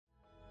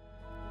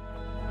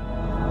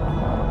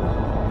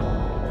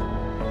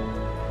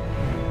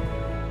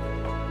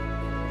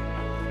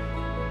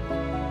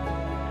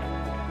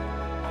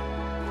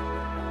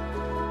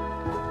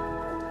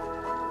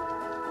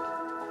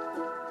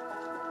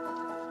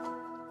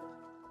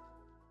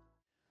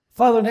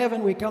Father in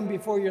heaven, we come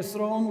before your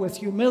throne with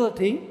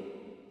humility,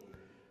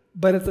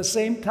 but at the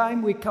same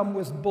time we come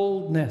with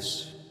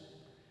boldness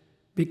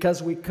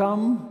because we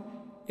come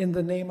in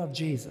the name of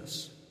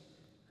Jesus.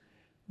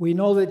 We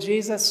know that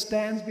Jesus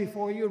stands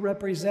before you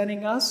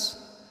representing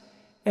us,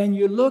 and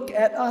you look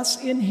at us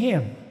in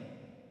him.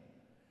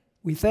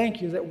 We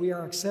thank you that we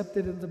are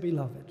accepted in the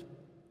beloved.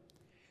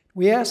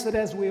 We ask that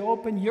as we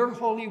open your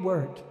holy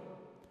word,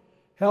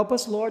 help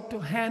us, Lord, to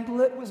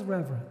handle it with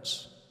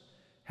reverence.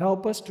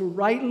 Help us to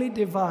rightly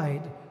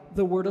divide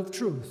the word of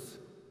truth.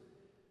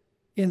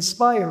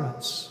 Inspire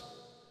us.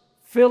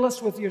 Fill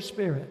us with your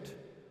Spirit.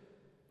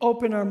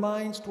 Open our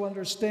minds to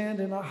understand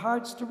and our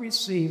hearts to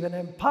receive, and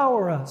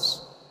empower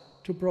us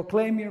to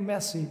proclaim your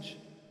message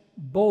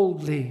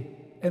boldly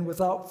and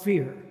without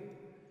fear.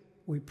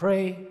 We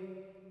pray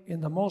in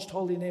the most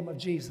holy name of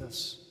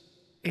Jesus.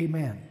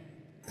 Amen.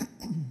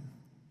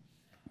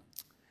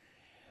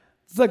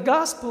 The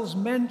Gospels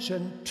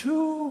mention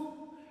two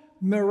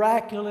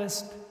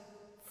miraculous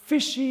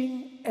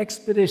fishing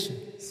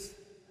expeditions.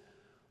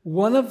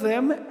 One of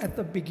them at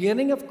the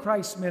beginning of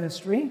Christ's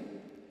ministry,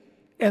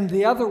 and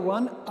the other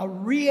one a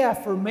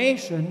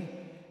reaffirmation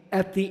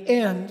at the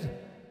end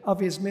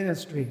of his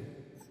ministry.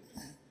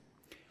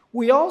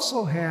 We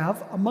also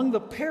have, among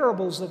the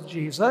parables of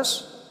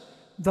Jesus,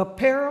 the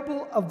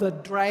parable of the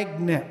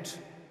dragnet,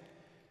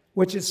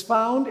 which is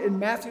found in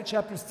Matthew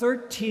chapter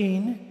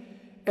 13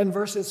 and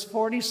verses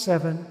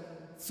 47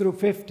 through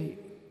 50.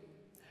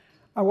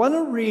 I want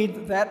to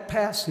read that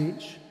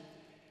passage,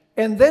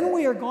 and then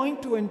we are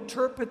going to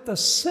interpret the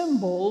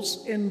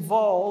symbols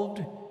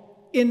involved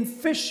in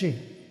fishing.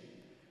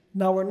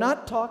 Now, we're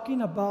not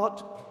talking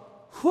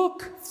about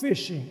hook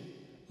fishing,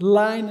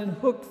 line and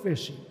hook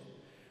fishing.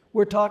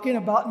 We're talking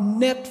about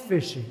net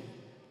fishing,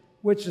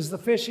 which is the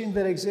fishing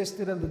that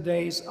existed in the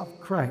days of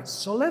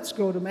Christ. So let's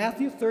go to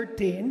Matthew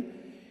 13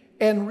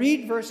 and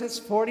read verses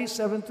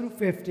 47 through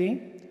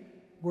 50.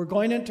 We're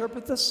going to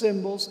interpret the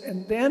symbols,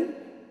 and then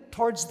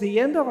towards the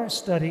end of our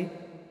study,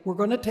 we're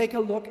going to take a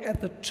look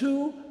at the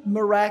two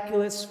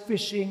miraculous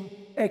fishing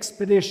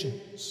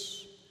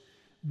expeditions.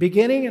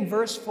 Beginning in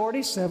verse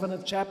 47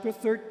 of chapter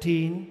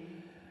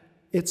 13,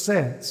 it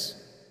says,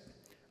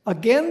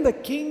 "Again, the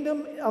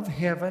kingdom of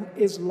heaven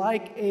is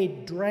like a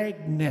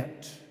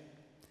dragnet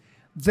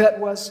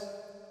that was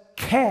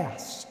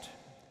cast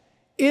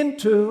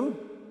into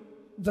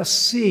the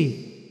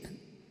sea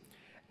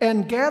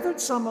and gathered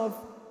some of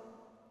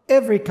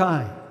every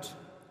kind,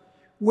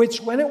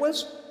 which when it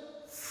was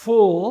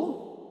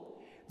full,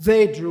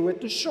 they drew it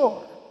to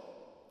shore.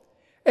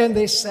 And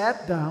they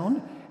sat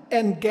down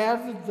and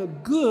gathered the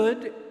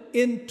good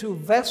into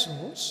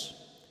vessels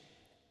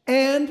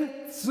and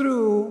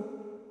threw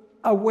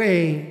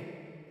away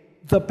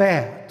the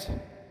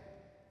bad.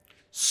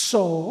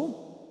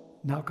 So,"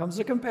 now comes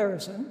the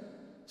comparison,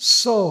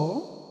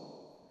 "so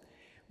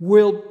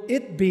will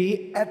it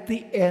be at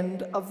the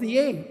end of the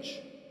age.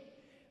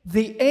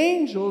 The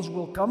angels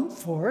will come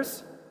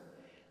forth,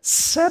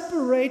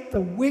 separate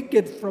the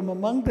wicked from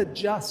among the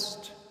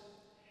just,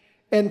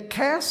 and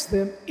cast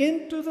them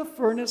into the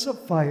furnace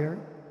of fire.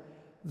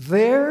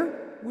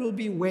 There will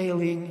be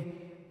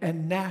wailing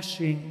and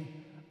gnashing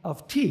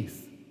of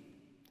teeth."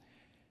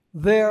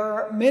 There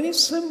are many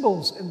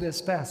symbols in this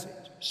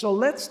passage, so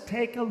let's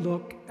take a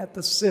look at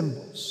the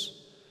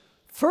symbols.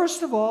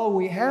 First of all,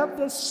 we have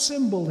the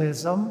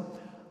symbolism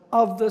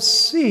of the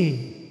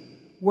sea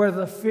where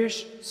the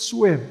fish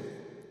swim.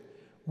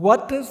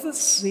 What does the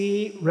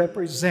sea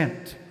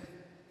represent?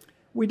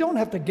 We don't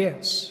have to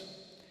guess.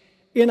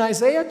 In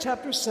Isaiah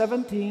chapter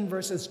 17,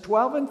 verses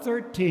 12 and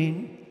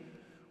 13,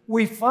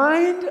 we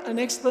find an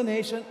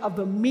explanation of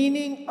the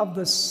meaning of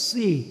the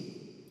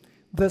sea.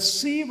 The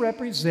sea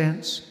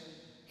represents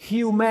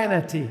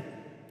humanity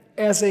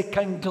as a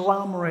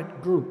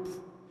conglomerate group.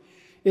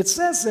 It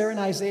says there in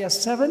Isaiah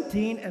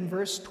 17 and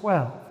verse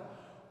 12,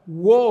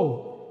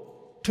 "Woe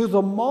to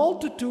the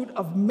multitude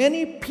of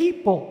many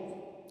people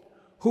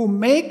who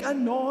make a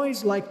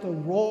noise like the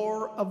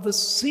roar of the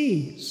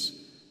seas."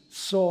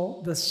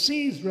 So the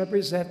seas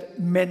represent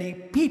many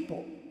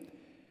people.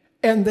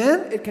 And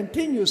then it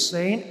continues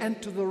saying,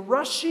 "And to the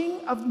rushing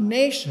of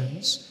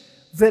nations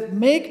that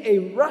make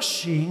a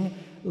rushing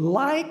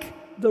like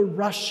the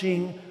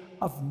rushing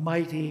of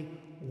mighty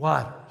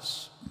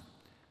waters."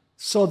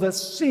 So the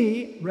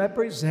sea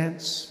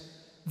represents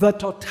the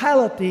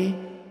totality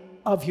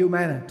of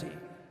humanity.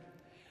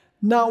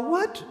 Now,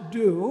 what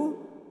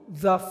do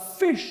the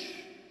fish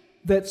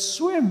that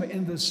swim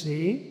in the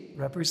sea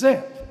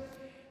represent?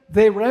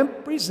 They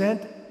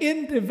represent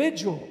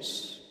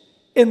individuals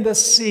in the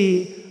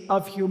sea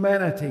of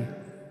humanity.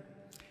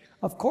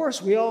 Of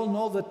course, we all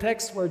know the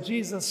text where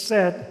Jesus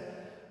said,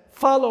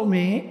 "Follow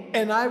me,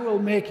 and I will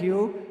make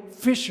you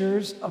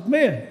fishers of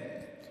men."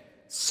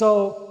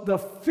 So the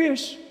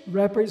fish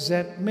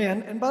represent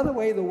men. And by the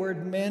way, the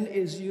word men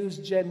is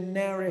used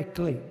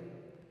generically.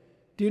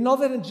 Do you know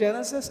that in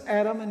Genesis,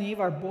 Adam and Eve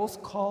are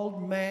both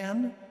called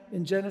man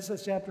in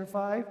Genesis chapter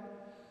 5?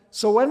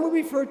 So when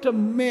we refer to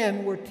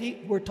men,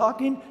 we're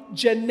talking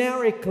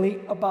generically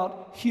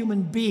about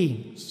human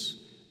beings,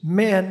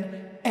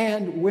 men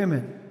and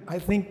women. I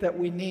think that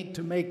we need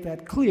to make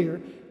that clear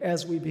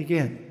as we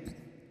begin.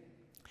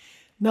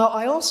 Now,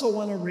 I also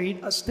want to read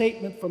a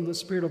statement from the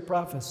Spirit of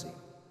Prophecy.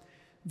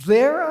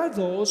 There are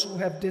those who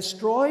have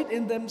destroyed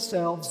in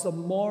themselves the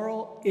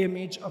moral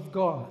image of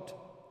God.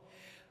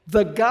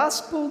 The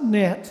gospel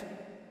net,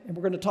 and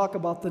we're going to talk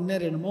about the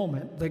net in a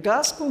moment, the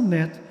gospel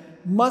net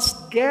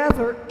must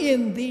gather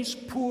in these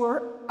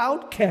poor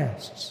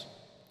outcasts.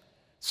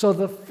 So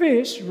the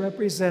fish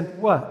represent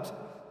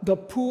what? The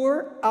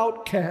poor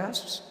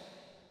outcasts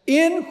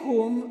in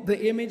whom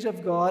the image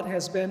of God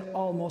has been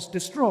almost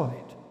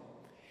destroyed.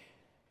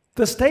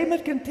 The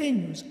statement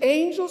continues,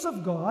 angels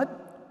of God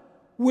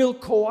will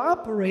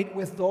cooperate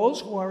with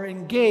those who are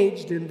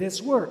engaged in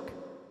this work,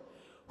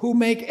 who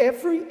make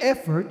every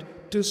effort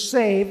to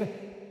save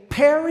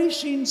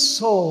perishing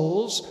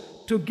souls,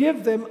 to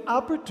give them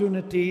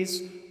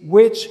opportunities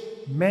which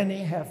many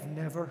have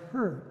never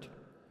heard.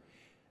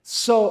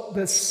 So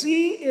the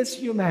sea is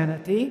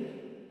humanity,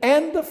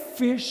 and the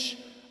fish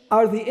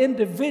are the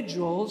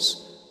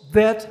individuals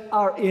that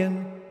are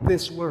in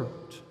this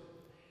world.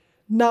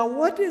 Now,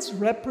 what is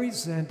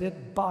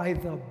represented by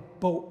the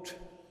boat?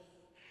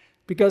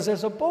 Because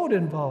there's a boat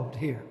involved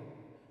here.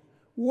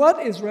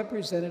 What is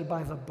represented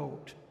by the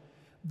boat?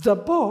 The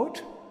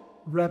boat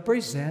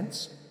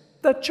represents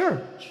the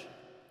church,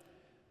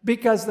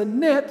 because the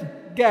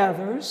net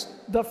gathers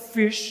the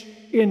fish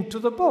into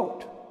the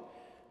boat,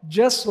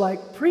 just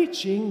like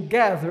preaching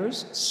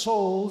gathers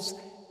souls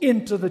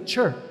into the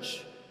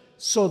church.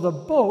 So the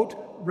boat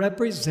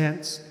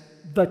represents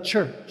the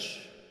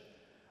church.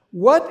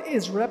 What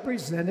is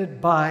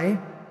represented by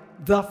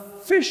the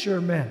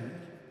fishermen?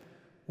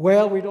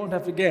 Well, we don't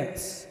have to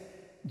guess.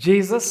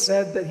 Jesus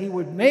said that he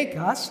would make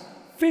us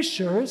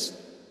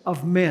fishers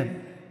of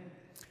men.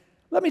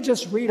 Let me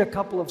just read a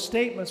couple of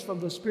statements from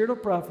the Spirit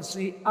of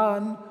Prophecy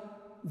on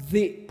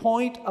the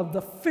point of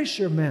the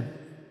fishermen.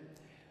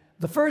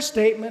 The first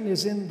statement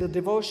is in the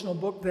devotional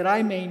book, That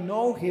I May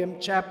Know Him,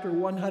 chapter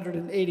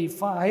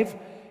 185,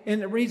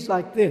 and it reads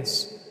like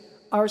this.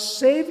 Our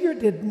Savior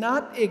did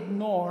not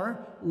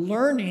ignore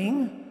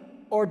learning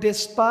or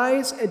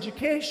despise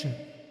education,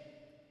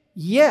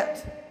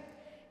 yet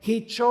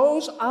he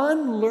chose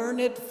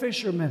unlearned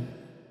fishermen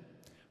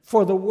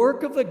for the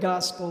work of the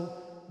gospel,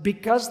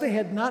 because they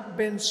had not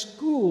been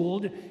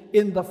schooled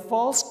in the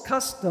false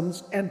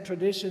customs and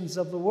traditions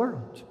of the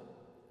world.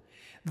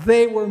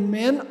 They were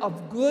men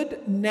of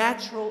good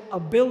natural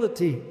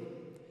ability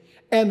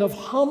and of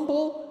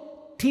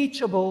humble,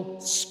 teachable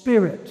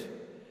spirit,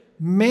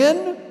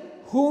 men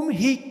whom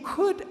he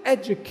could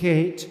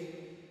educate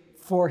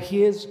for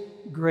his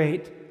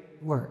great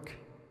work.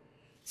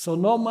 So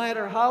no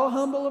matter how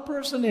humble a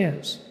person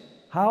is,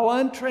 how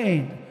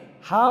untrained,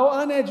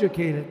 how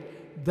uneducated,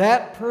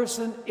 that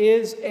person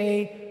is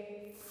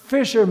a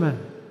fisherman.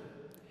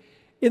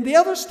 In the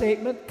other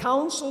statement,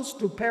 Counsels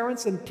to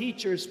Parents and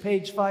Teachers,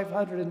 page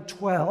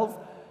 512,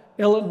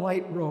 Ellen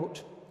White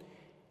wrote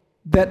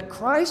that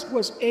Christ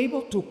was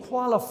able to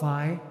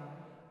qualify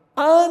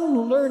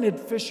unlearned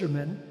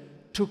fishermen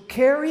to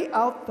carry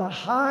out the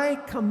high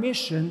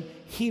commission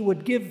he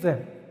would give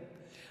them.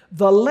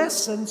 The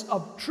lessons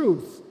of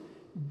truth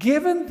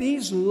given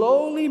these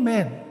lowly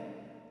men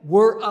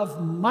were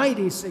of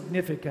mighty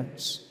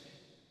significance.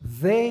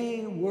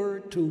 They were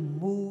to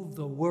move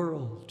the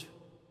world.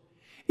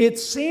 It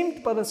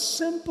seemed but a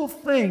simple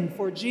thing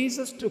for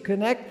Jesus to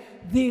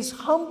connect these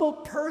humble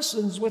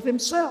persons with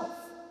himself.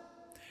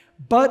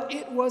 But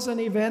it was an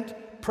event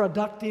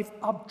productive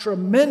of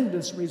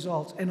tremendous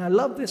results. And I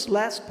love this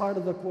last part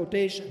of the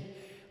quotation.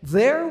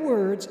 Their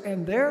words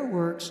and their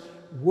works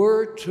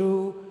were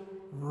to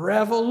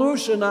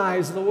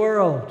revolutionize the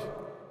world.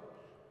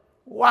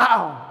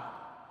 Wow!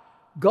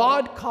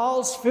 God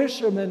calls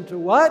fishermen to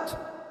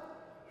what?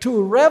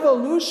 To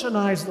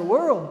revolutionize the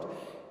world.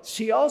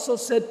 She also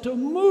said to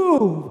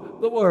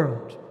move the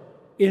world.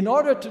 In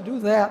order to do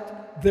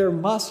that, there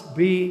must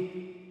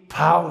be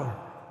power.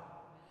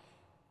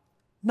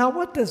 Now,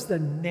 what does the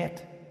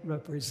net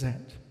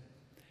represent?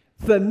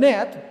 The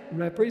net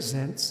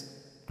represents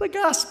the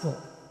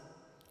gospel.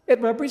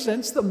 It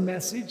represents the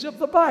message of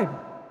the Bible.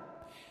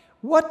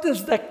 What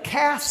does the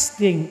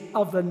casting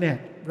of the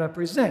net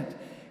represent?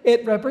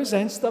 It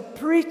represents the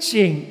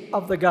preaching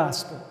of the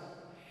gospel.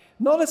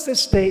 Notice this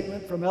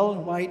statement from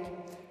Ellen White,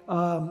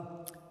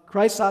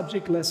 Christ's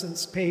Object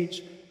Lessons,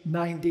 page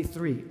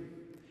 93.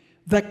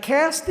 The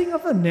casting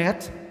of the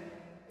net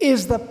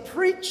is the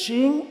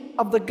preaching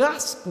of the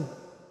gospel.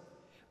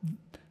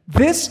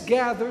 This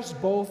gathers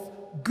both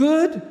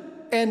good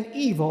and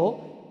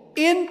evil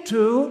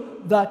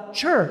into the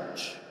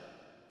church.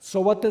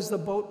 So what does the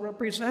boat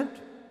represent?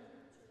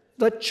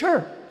 The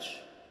church.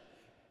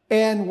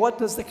 And what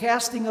does the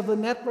casting of the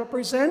net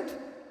represent?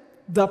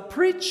 The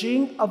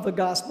preaching of the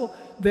gospel.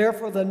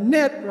 Therefore, the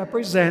net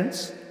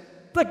represents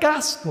the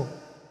gospel.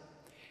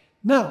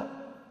 Now,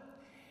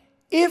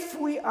 if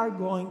we are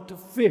going to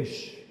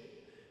fish,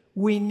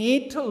 We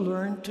need to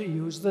learn to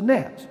use the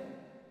net.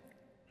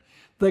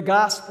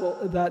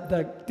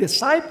 The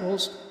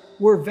disciples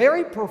were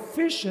very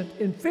proficient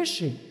in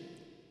fishing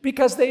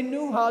because they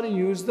knew how to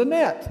use the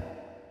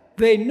net.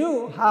 They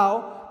knew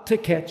how to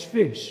catch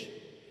fish.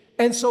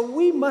 And so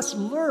we must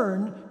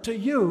learn to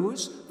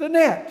use the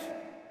net.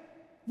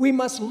 We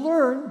must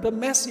learn the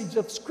message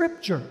of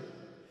Scripture.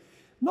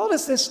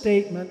 Notice this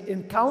statement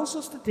in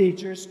Counsels to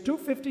Teachers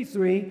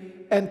 253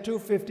 and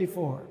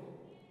 254.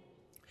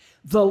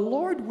 The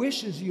Lord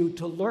wishes you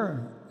to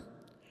learn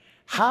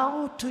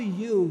how to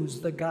use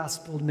the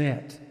gospel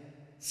net.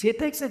 See, it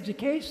takes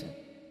education.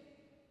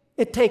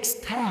 It takes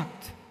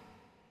tact.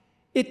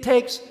 It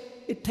takes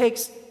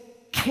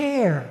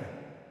care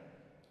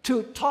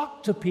to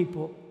talk to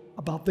people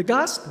about the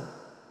gospel.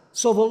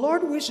 So the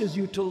Lord wishes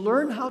you to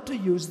learn how to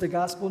use the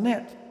gospel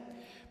net.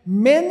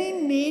 Many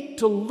need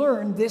to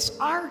learn this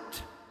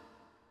art.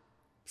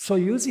 So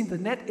using the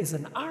net is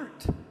an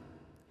art.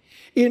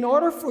 In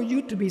order for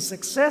you to be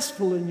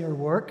successful in your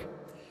work,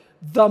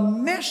 the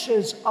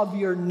meshes of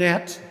your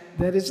net,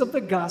 that is of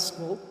the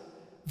gospel,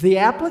 the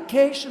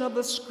application of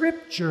the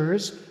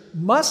Scriptures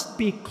must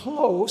be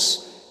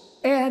close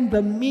and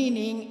the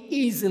meaning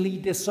easily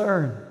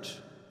discerned.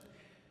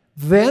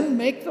 Then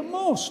make the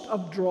most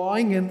of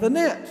drawing in the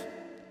net.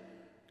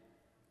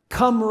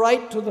 Come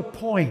right to the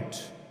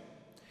point.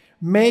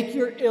 Make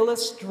your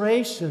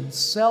illustrations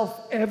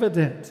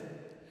self-evident.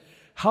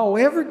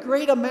 However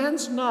great a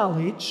man's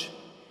knowledge,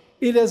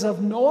 it is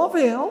of no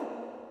avail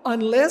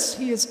unless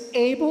he is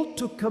able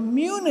to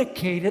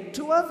communicate it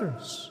to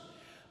others.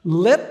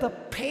 Let the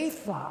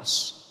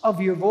pathos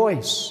of your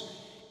voice,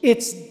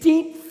 its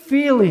deep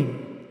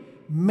feeling,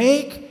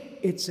 make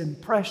its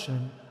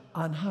impression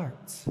on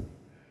hearts.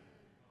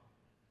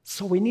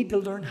 So we need to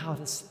learn how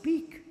to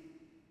speak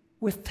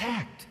with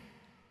tact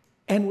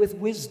and with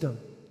wisdom.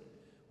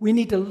 We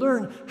need to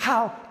learn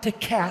how to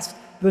cast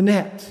the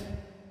net.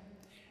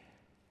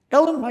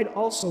 Ellen White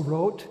also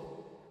wrote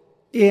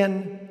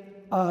in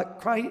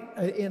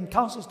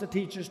Counsels to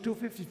Teachers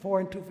 254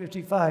 and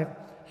 255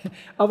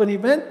 of an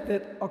event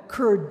that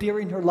occurred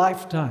during her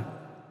lifetime.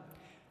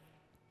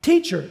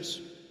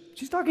 Teachers,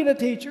 she's talking to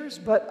teachers,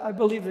 but I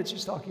believe that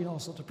she's talking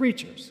also to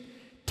preachers.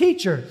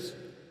 Teachers,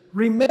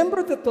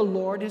 remember that the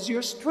Lord is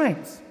your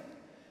strength.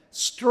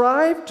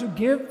 Strive to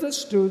give the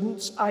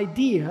students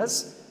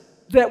ideas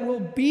that will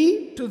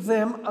be to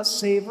them a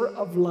savor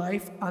of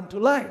life unto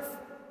life.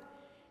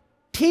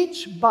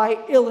 Teach by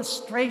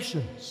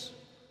illustrations.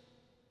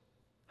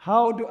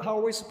 How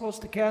are we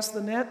supposed to cast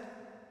the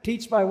net?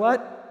 Teach by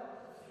what?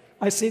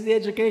 I see the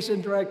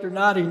education director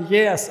nodding.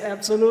 Yes,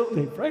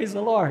 absolutely. Praise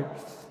the Lord.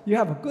 You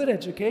have a good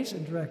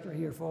education director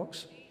here,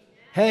 folks.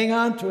 Hang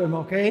on to him,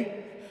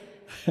 okay?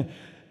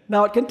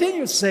 Now it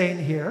continues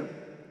saying here,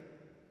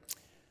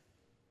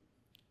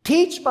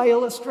 teach by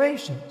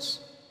illustrations.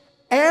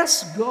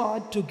 Ask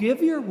God to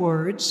give you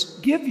words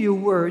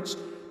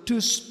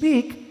to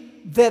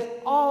speak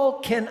that all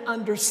can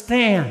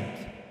understand.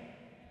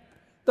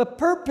 The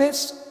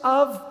purpose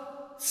of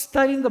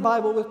studying the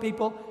Bible with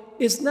people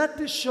is not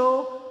to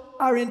show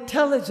our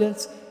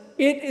intelligence.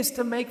 It is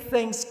to make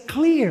things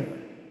clear,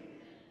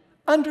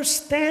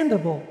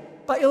 understandable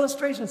by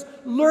illustrations,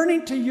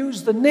 learning to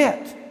use the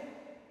net.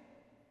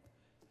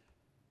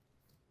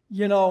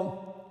 You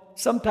know,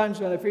 sometimes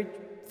when I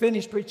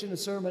finish preaching a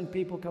sermon,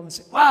 people come and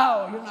say,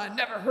 wow, I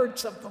never heard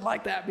something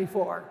like that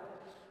before.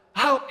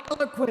 How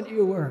eloquent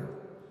you were.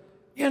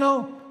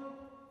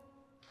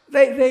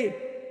 They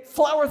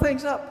flower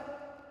things up.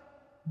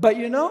 But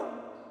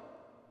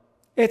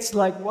it's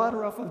like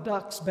water off a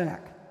duck's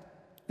back,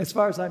 as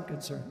far as I'm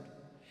concerned.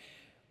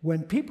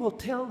 When people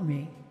tell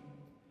me,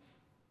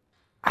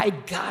 I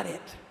got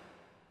it,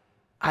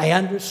 I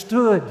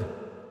understood,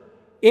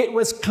 it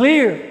was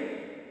clear,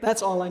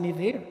 that's all I need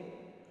to hear.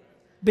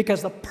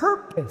 Because the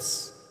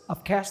purpose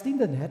of casting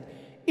the net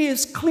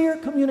is clear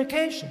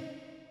communication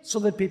so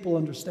that people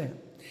understand.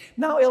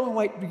 Now Ellen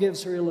White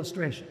gives her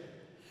illustration.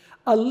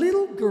 A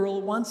little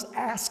girl once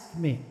asked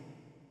me,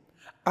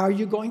 are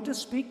you going to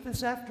speak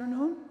this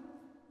afternoon?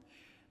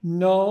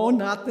 No,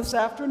 not this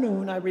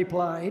afternoon, I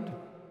replied.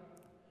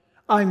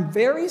 I'm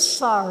very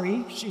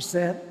sorry, she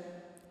said.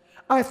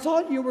 I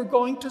thought you were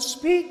going to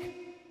speak.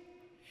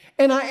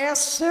 And I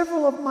asked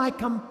several of my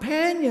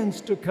companions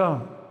to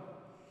come.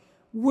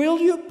 Will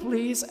you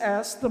please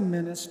ask the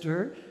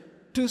minister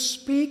to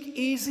speak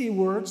easy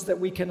words that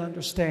we can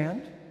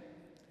understand?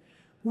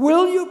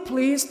 Will you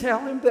please tell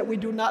him that we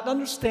do not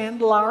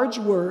understand large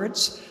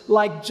words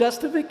like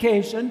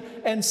justification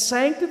and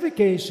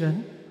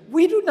sanctification?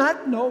 We do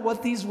not know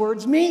what these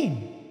words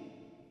mean.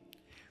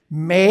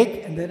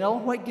 And then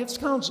Ellen White gives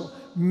counsel,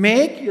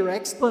 make your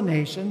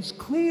explanations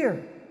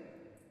clear.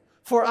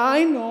 For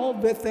I know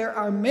that there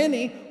are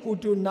many who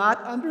do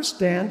not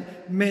understand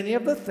many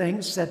of the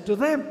things said to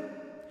them.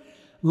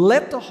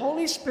 Let the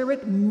Holy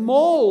Spirit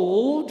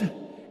mold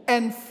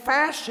and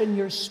fashion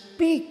your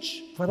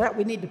speech. For that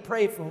we need to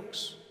pray,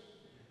 folks.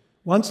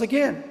 Once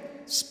again,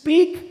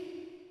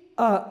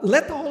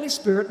 let the Holy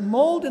Spirit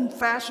mold and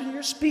fashion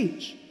your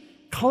speech.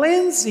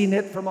 cleansing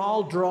it from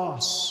all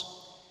dross.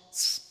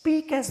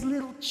 Speak as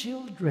little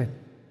children,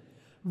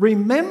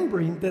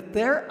 remembering that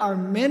there are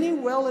many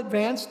well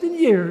advanced in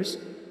years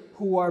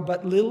who are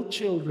but little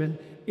children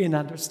in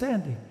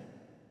understanding.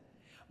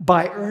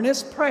 By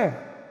earnest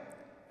prayer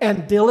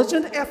and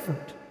diligent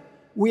effort,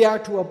 we are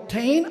to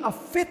obtain a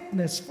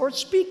fitness for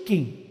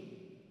speaking.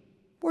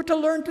 We're to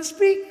learn to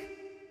speak.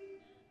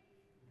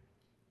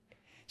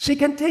 She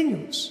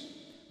continues,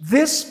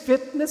 this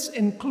fitness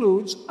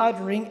includes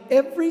uttering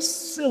every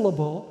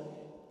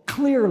syllable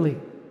clearly,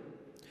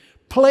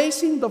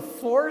 placing the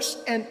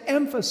force and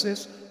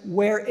emphasis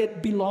where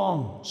it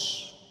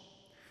belongs.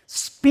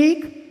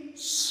 Speak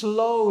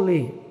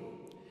slowly.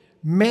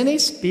 Many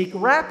speak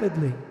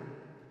rapidly,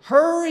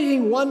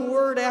 hurrying one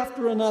word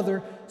after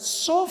another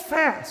so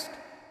fast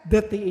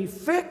that the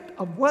effect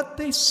of what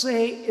they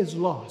say is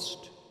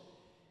lost.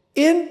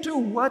 Into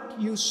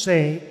what you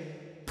say,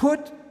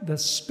 put the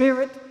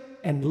spirit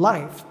and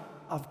life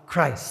of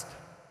Christ.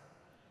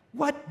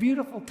 What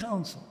beautiful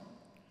counsel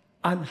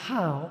on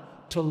how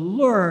to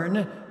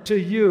learn to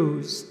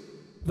use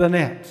the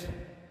net.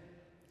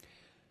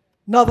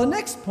 Now, the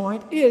next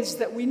point is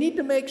that we need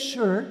to make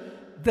sure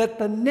that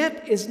the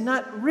net is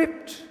not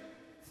ripped,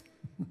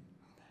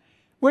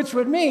 which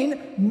would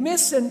mean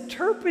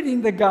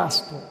misinterpreting the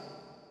gospel,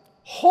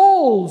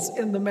 holes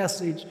in the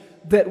message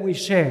that we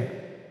share.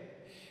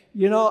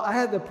 You know, I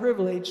had the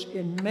privilege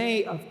in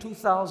May of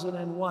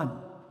 2001,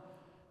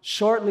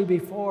 shortly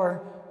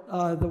before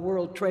the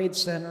World Trade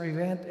Center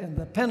event and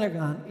the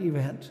Pentagon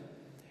event,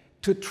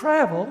 to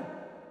travel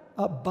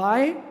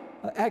by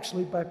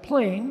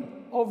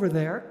plane over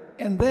there,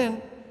 and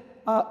then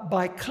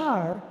by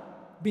car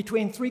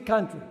between three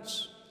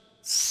countries,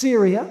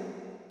 Syria,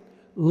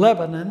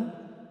 Lebanon,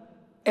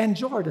 and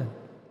Jordan.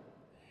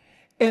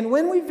 And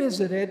when we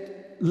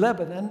visited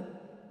Lebanon,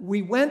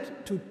 we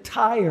went to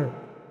Tyre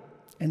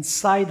and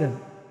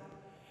Sidon.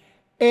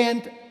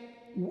 And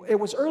it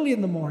was early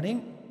in the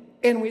morning,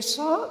 and we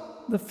saw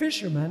the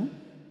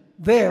fishermen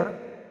there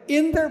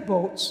in their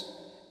boats,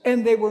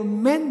 and they were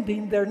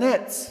mending their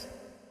nets.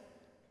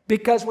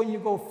 Because when you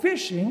go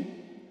fishing,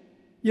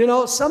 you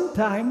know,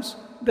 sometimes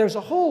there's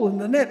a hole in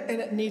the net and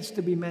it needs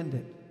to be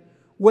mended.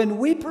 When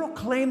we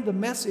proclaim the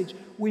message,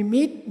 we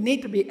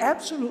need to be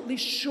absolutely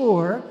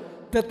sure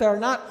that there are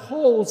not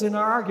holes in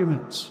our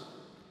arguments.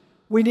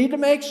 We need to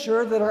make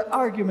sure that our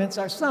arguments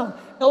are sound.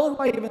 Ellen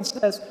White even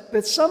says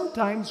that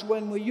sometimes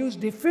when we use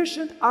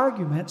deficient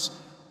arguments,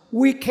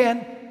 we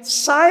can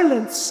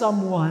silence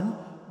someone,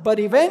 but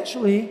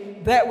eventually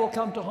that will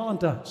come to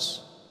haunt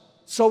us.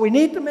 So we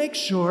need to make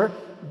sure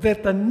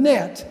that the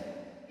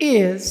net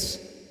is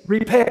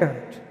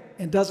repaired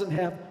and doesn't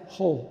have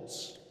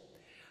holes.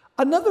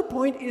 Another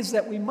point is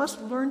that we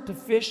must learn to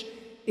fish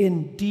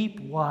in deep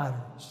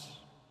waters.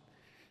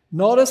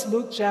 Notice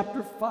Luke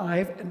chapter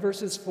 5 and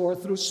verses 4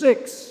 through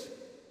 6.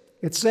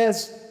 It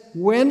says,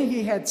 when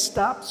he had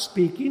stopped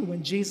speaking,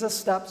 when Jesus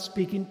stopped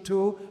speaking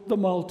to the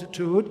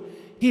multitude,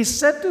 he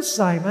said to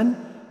Simon,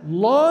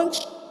 launch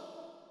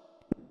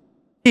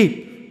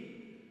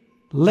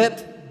deep,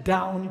 let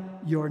down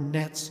your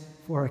nets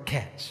for a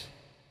catch.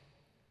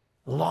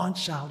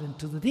 Launch out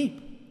into the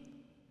deep.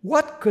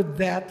 What could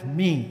that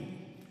mean?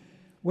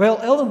 Well,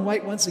 Ellen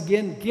White once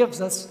again gives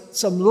us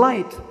some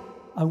light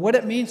on what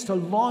it means to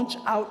launch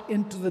out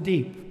into the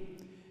deep.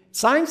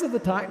 Signs of the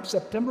Times,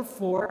 September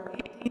 4,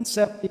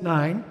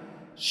 1879,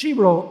 she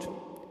wrote,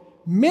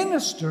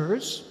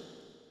 ministers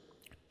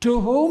to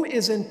whom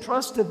is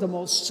entrusted the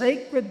most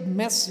sacred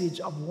message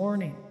of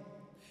warning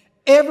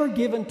ever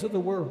given to the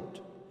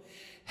world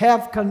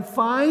have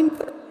confined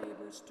their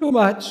labors too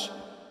much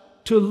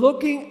to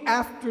looking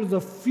after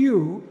the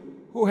few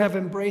who have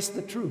embraced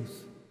the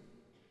truth.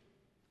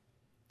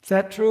 Is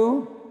that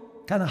true?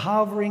 Kind of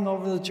hovering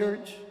over the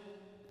church?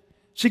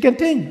 She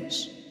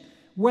continues,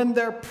 when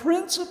their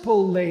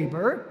principal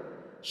labor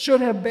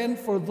should have been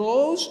for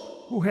those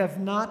who have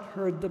not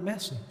heard the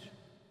message.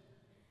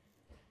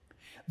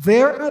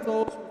 There are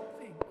those who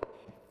think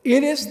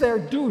it is their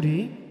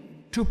duty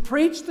to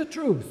preach the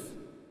truth,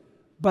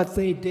 but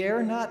they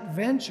dare not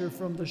venture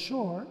from the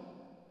shore,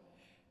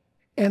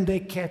 and they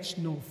catch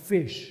no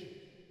fish.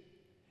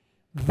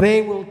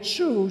 They will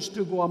choose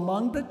to go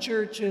among the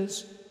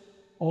churches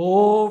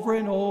over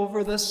and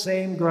over the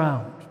same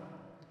ground.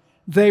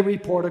 They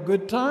report a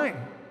good time,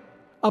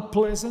 a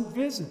pleasant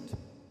visit.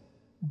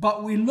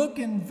 But we look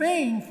in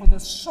vain for the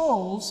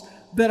souls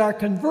that are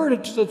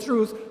converted to the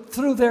truth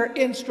through their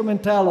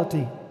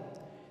instrumentality.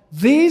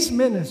 These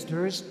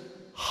ministers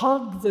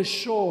hug the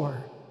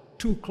shore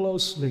too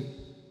closely.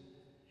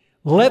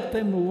 Let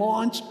them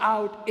launch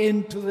out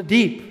into the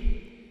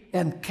deep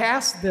and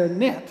cast their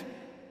net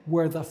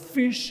where the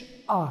fish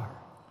are.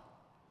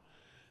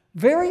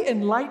 Very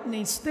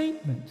enlightening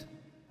statement,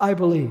 I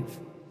believe.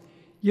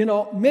 You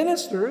know,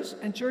 ministers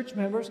and church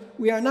members,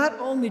 we are not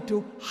only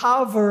to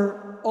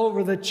hover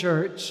over the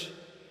church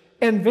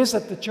and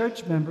visit the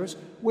church members,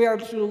 we are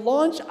to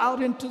launch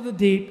out into the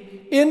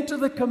deep, into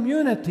the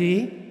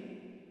community,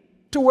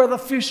 to where the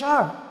fish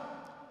are.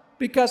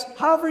 Because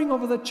hovering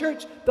over the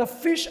church, the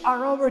fish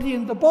are already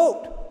in the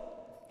boat.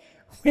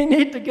 We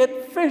need to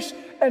get fish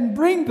and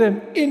bring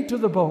them into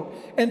the boat.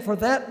 And for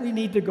that, we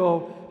need to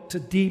go to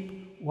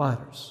deep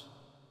waters.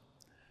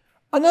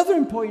 Another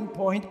important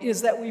point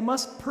is that we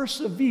must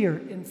persevere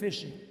in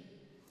fishing.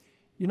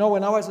 You know,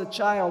 when I was a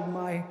child,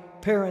 my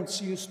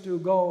parents used to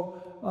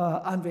go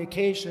on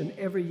vacation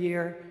every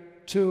year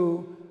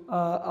to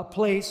a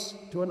place,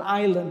 to an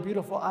island,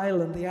 beautiful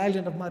island, the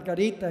island of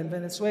Margarita in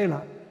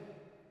Venezuela.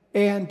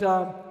 And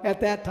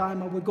at that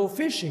time, I would go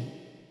fishing.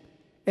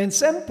 And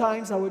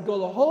sometimes I would go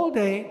the whole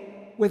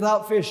day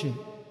without fishing.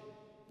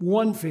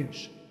 One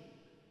fish.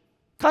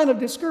 Kind of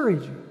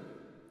discouraging.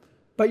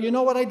 But you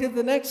know what I did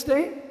the next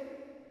day?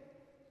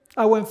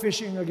 I went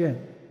fishing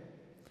again.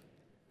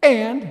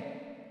 And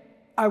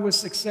I was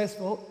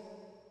successful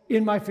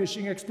in my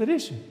fishing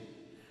expedition.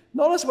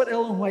 Notice what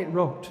Ellen White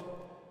wrote.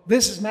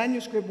 This is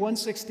manuscript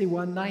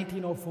 161,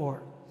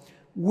 1904.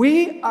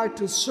 We are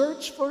to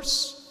search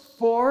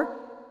for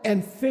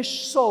and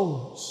fish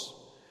souls.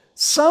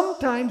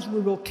 Sometimes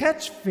we will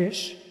catch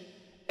fish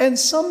and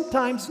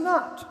sometimes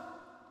not.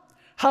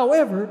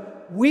 However,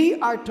 we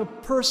are to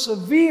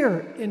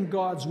persevere in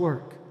God's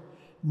work,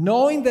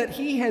 knowing that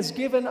He has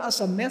given us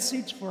a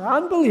message for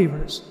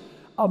unbelievers,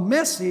 a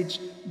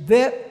message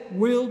that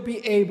will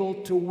be able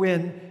to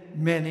win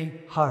many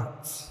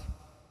hearts.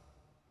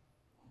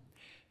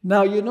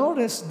 Now you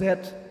notice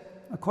that,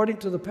 according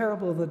to the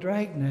parable of the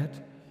dragnet,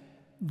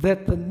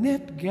 that the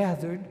net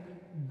gathered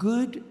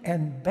good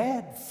and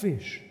bad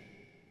fish.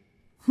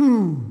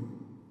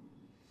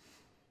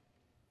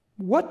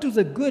 What do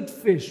the good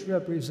fish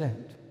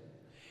represent?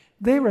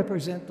 They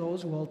represent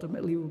those who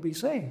ultimately will be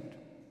saved.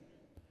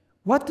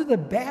 What do the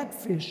bad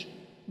fish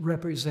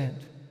represent?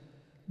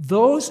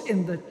 Those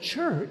in the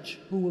church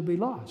who will be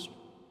lost.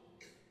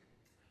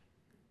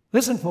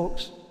 Listen,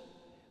 folks.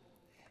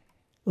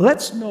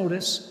 Let's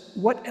notice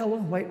what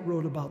Ellen White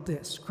wrote about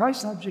this.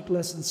 Christ Object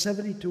Lessons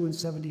 72 and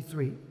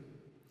 73.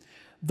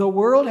 The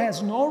world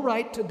has no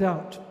right to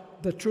doubt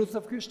the truth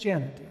of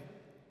Christianity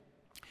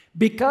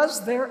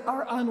because there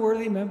are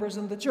unworthy members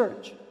in the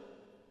church.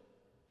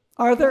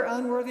 Are there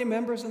unworthy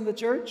members in the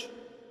church?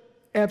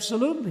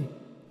 Absolutely.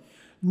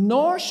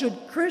 Nor should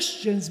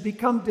Christians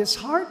become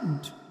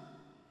disheartened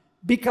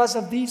because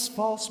of these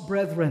false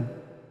brethren.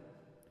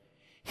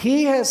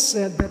 He has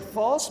said that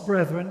false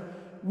brethren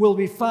will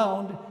be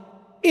found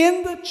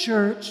in the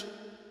church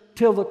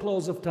till the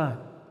close of time.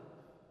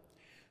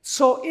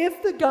 So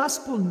if the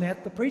gospel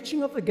net, the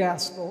preaching of the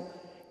gospel,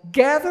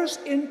 gathers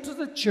into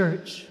the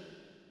church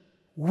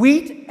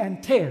wheat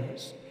and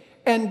tares,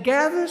 and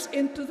gathers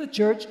into the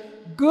church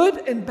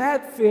good and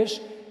bad fish,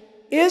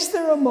 is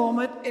there a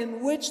moment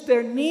in which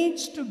there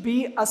needs to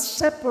be a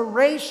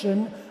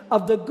separation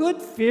of the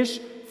good fish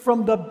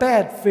from the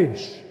bad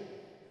fish?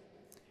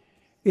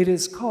 It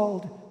is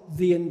called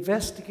the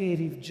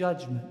investigative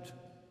judgment.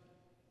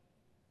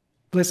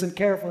 Listen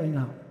carefully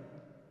now.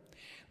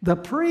 The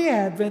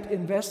pre-Advent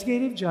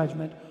investigative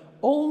judgment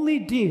only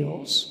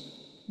deals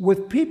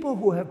with people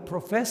who have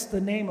professed the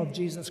name of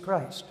Jesus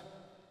Christ.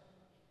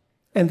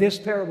 And this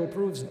parable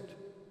proves it.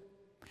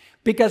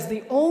 Because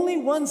the only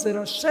ones that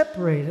are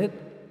separated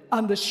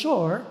on the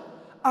shore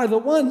are the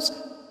ones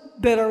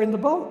that are in the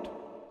boat,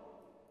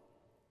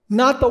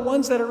 not the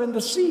ones that are in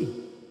the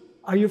sea.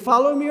 Are you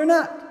following me or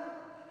not?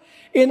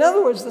 In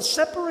other words, the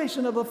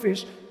separation of the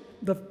fish,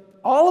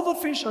 all of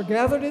the fish are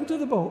gathered into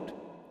the boat,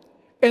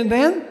 and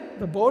then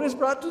the boat is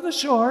brought to the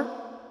shore,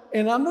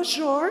 and on the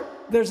shore,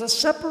 there's a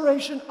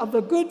separation of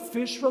the good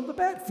fish from the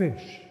bad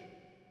fish.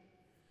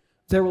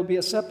 There will be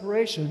a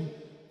separation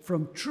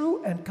from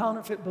true and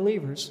counterfeit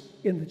believers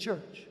in the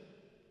church,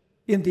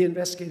 in the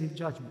investigative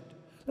judgment.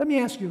 Let me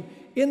ask you,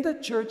 in the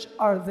church,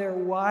 are there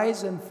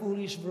wise and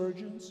foolish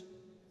virgins?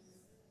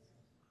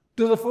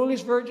 Do the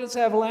foolish virgins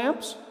have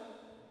lamps?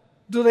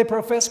 Do they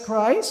profess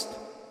Christ?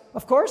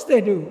 Of course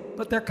they do,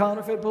 but they're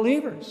counterfeit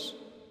believers.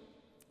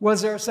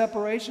 Was there a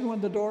separation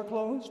when the door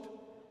closed?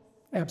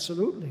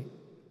 Absolutely.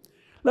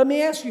 Let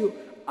me ask you,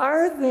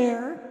 are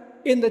there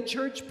in the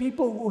church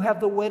people who have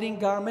the wedding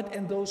garment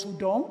and those who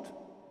don't?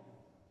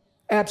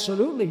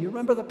 Absolutely. You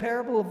remember the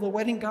parable of the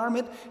wedding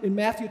garment in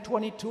Matthew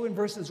 22 in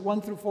verses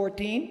 1 through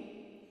 14?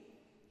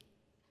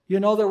 You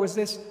know, there was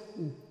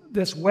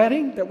this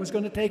wedding that was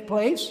going to take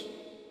place,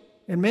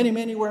 and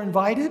many were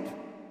invited.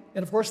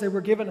 And of course, they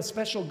were given a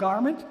special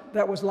garment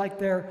that was like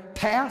their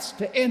pass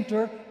to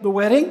enter the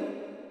wedding.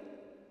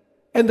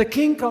 And the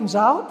king comes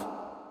out,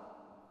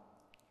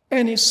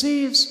 and he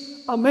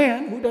sees a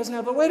man who doesn't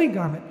have a wedding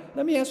garment.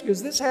 Let me ask you,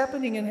 is this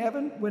happening in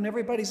heaven when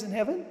everybody's in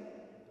heaven?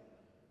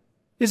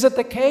 Is it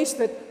the case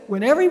that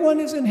when everyone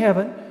is in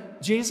heaven,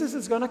 Jesus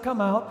is going to come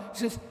out? He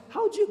says,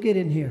 how'd you get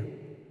in here?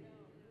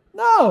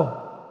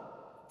 No.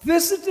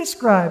 This is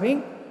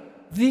describing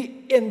the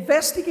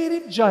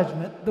investigative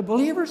judgment. The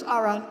believers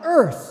are on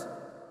earth.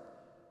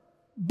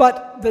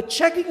 But the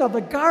checking of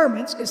the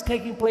garments is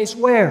taking place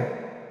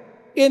where?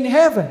 In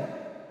heaven,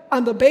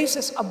 on the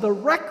basis of the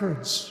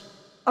records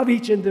of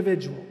each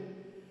individual.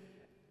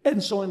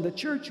 And so in the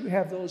church, you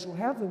have those who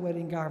have the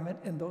wedding garment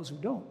and those who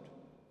don't.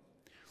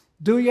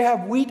 Do you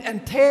have wheat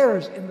and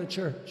tares in the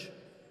church?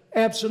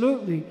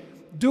 Absolutely.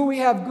 Do we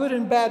have good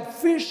and bad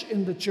fish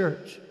in the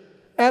church?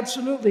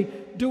 Absolutely.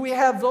 Do we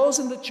have those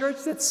in the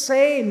church that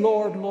say,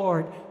 Lord,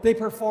 Lord? They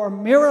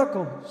perform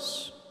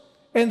miracles,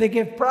 and they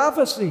give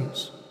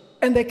prophecies,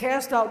 and they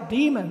cast out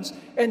demons.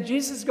 And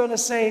Jesus is going to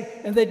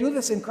say, and they do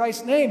this in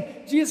Christ's name,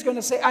 Jesus is going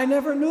to say, I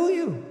never knew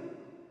you.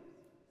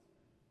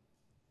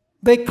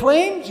 They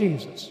claim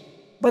Jesus,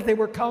 but they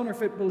were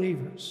counterfeit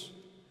believers.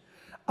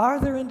 Are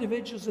there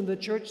individuals in the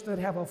church that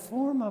have a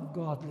form of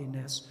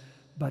godliness,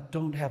 but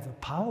don't have the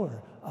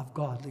power of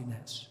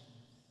godliness?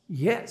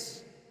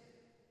 Yes.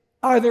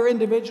 Are there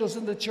individuals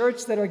in the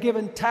church that are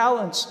given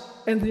talents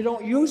and they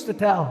don't use the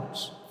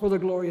talents for the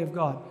glory of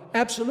God?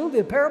 Absolutely.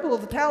 The parable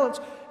of the talents,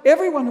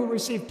 everyone who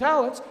received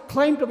talents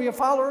claimed to be a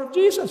follower of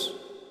Jesus.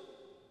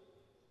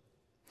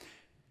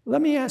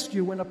 Let me ask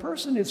you, when a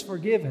person is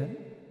forgiven,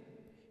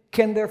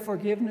 can their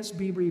forgiveness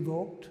be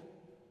revoked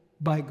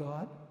by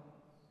God?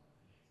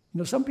 You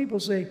know, some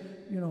people say,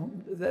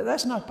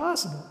 that's not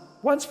possible.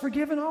 Once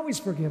forgiven, always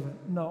forgiven.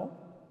 No.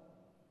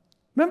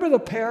 Remember the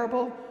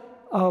parable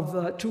of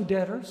the two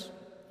debtors?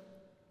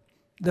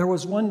 There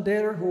was one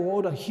debtor who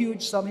owed a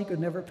huge sum. He could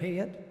never pay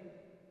it.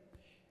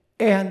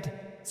 And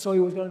so he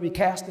was going to be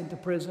cast into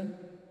prison.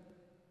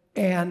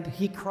 And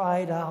he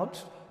cried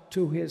out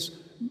to his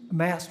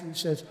master. He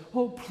says,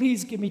 oh,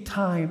 please give me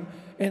time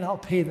and I'll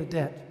pay the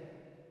debt.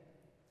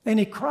 And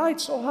he cried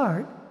so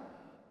hard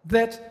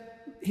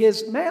that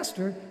his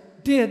master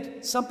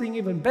did something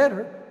even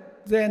better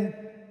than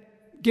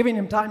giving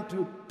him time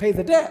to pay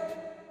the debt.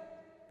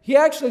 He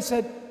actually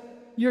said,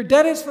 your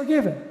debt is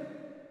forgiven.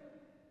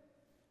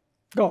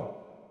 Go.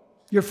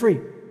 You're free.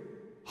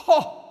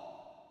 Oh!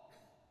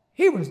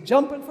 He was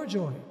jumping for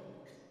joy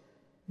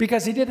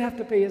because he didn't have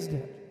to pay his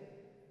debt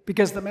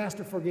because the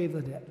master forgave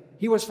the debt.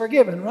 He was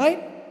forgiven,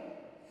 right?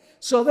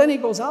 So then he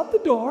goes out the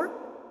door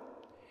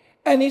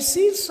and he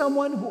sees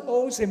someone who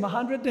owes him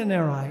 100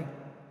 denarii,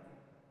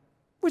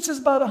 which is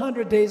about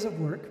 100 days of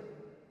work.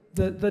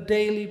 The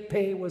daily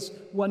pay was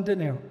one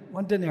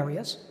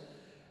denarius.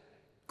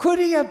 Could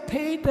he have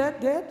paid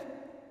that debt?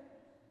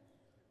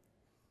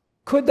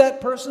 Could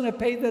that person have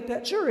paid that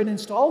debt? Sure, in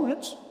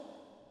installments,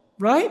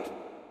 right?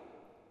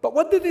 But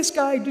what did this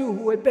guy do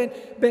who had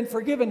been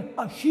forgiven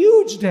a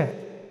huge debt?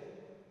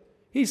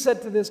 He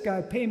said to this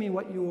guy, pay me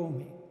what you owe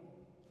me.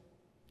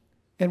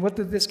 And what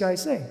did this guy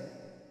say?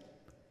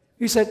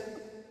 He said,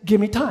 give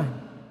me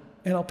time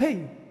and I'll pay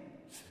you.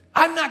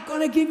 I'm not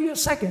going to give you a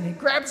second. He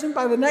grabs him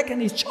by the neck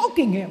and he's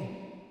choking him.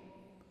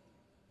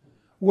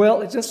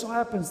 Well, it just so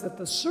happens that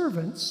the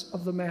servants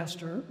of the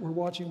master were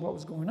watching what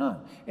was going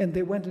on. And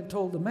they went and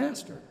told the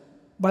master.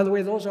 By the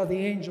way, those are the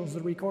angels,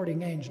 the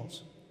recording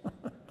angels.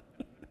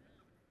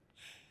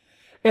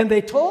 And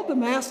they told the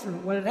master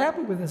what had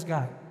happened with this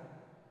guy.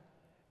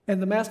 And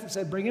the master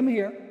said, bring him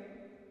here.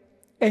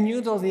 And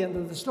you know the end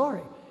of the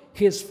story.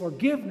 His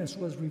forgiveness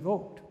was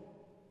revoked.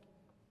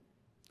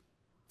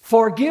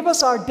 Forgive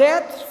us our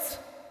debts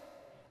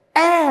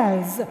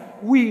as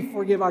we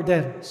forgive our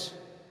debtors,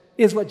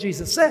 is what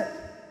Jesus said.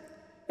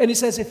 And he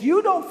says, if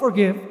you don't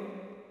forgive,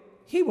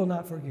 he will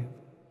not forgive.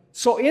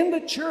 So in the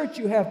church,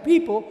 you have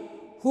people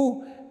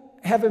who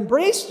have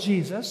embraced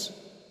Jesus.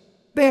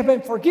 They have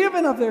been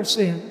forgiven of their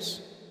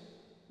sins,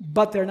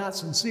 but they're not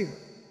sincere.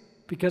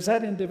 Because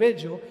that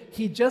individual,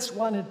 he just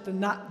wanted to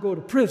not go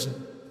to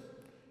prison.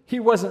 He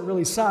wasn't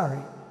really sorry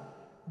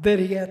that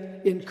he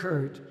had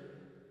incurred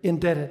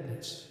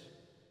indebtedness.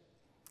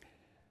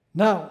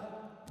 Now,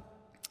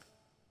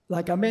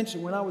 like I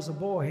mentioned, when I was a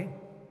boy,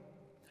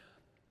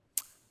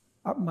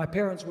 my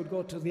parents would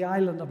go to the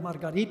island of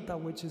Margarita,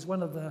 which is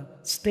one of the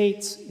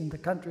states in the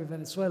country of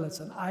Venezuela.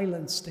 It's an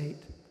island state.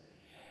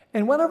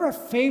 And one of our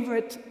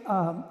favorite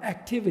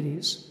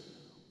activities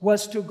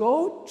was to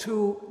go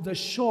to the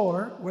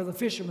shore where the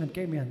fishermen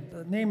came in.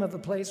 The name of the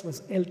place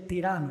was El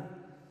Tirano.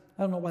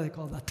 I don't know why they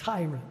call it a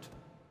tyrant.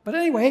 But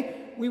anyway,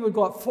 we would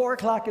go at 4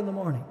 o'clock in the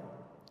morning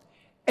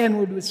and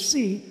we would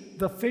see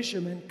the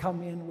fishermen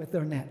come in with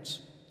their nets.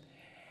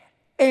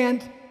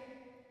 And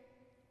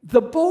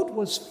the boat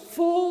was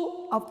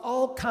full of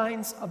all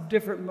kinds of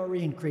different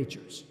marine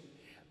creatures.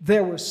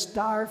 There were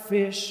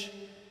starfish,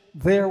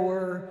 there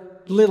were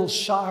little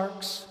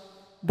sharks,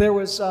 there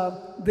was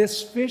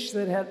this fish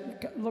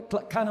that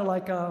looked kind of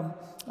like a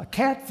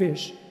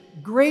catfish,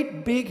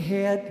 great big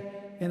head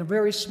and a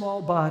very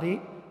small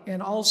body,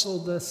 and also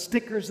the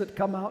stickers that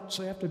come out,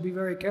 so you have to be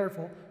very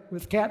careful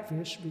with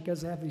catfish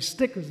because they have these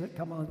stickers that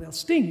come out, they'll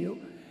sting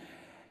you.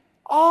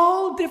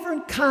 All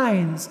different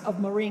kinds of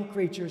marine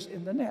creatures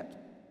in the net.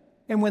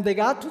 And when they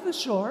got to the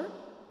shore,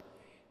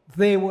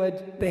 they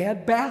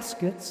had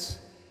baskets,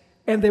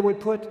 and they would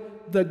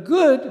put the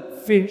good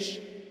fish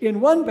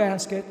in one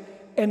basket,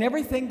 and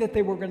everything that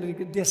they were going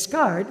to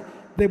discard,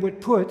 they would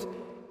put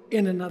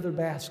in another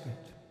basket.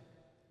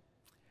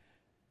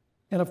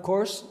 And of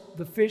course,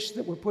 the fish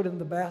that were put in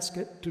the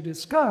basket to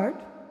discard,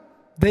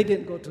 they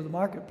didn't go to the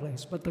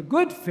marketplace, but the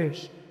good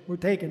fish were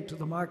taken to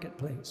the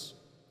marketplace.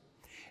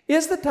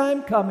 Is the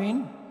time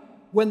coming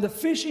when the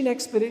fishing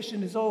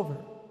expedition is over?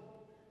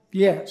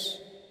 Yes.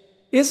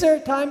 Is there a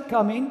time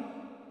coming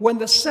when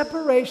the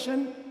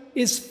separation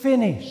is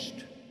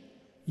finished?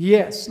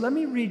 Yes. Let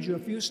me read you a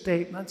few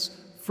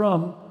statements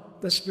from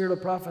the Spirit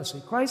of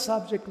Prophecy. Christ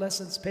Object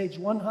Lessons, page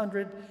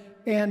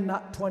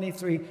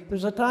 123.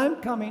 There's a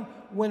time coming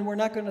when we're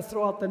not going to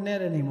throw out the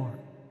net anymore,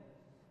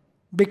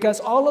 because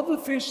all of the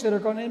fish that are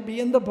going to be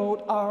in the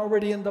boat are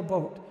already in the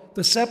boat.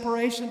 The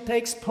separation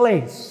takes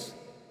place.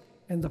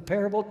 And the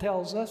parable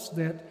tells us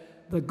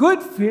that the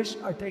good fish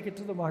are taken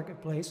to the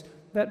marketplace.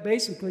 That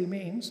basically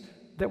means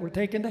that we're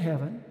taken to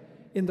heaven.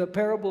 In the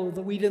parable of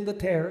the wheat and the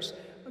tares,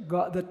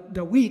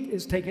 the wheat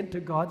is taken to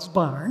God's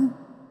barn,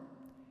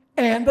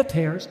 and the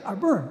tares are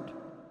burned.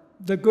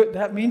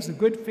 That means the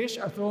good fish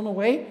are thrown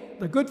away,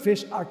 the good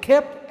fish are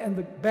kept, and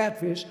the bad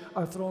fish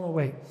are thrown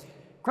away.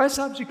 Christ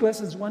Object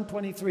Lessons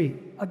 123.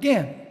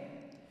 Again,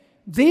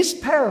 these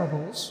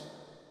parables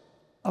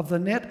of the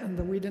net and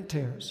the wheat and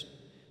tares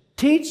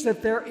teach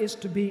that there is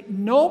to be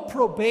no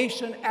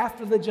probation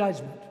after the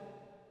judgment,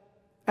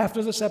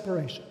 after the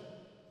separation.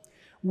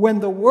 When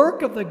the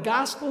work of the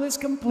gospel is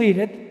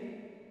completed,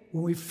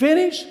 when we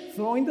finish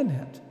throwing the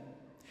net,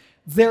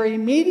 there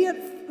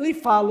immediately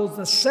follows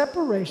the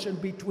separation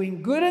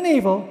between good and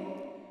evil,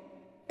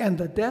 and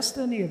the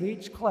destiny of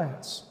each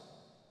class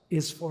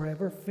is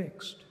forever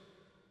fixed.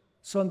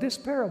 So in this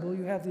parable,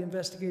 you have the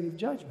investigative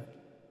judgment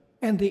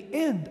and the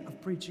end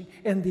of preaching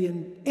and the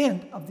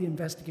end of the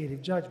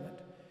investigative judgment.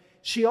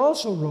 She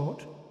also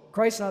wrote,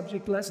 Christ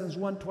Object Lessons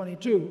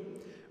 122,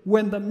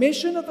 when the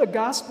mission of the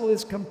gospel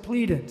is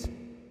completed,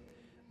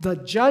 the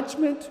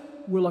judgment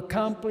will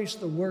accomplish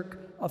the work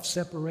of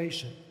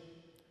separation.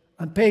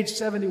 On page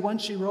 71,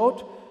 she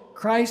wrote,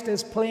 Christ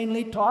has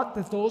plainly taught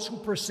that those who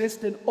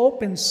persist in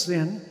open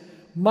sin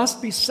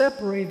must be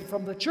separated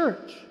from the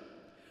church.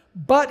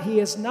 But he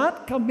has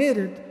not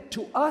committed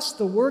to us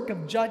the work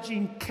of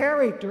judging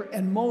character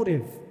and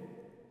motive.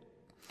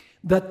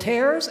 The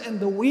tares and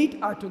the wheat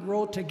are to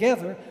grow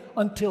together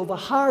until the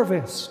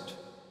harvest.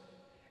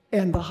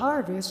 And the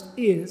harvest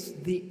is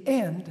the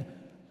end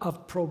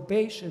of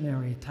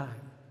probationary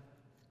time.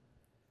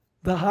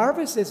 The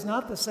harvest is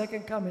not the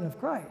second coming of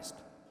Christ.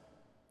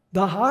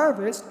 The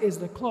harvest is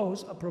the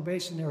close of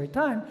probationary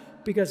time,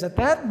 because at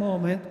that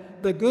moment,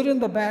 the good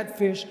and the bad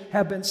fish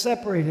have been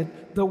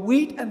separated. The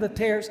wheat and the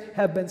tares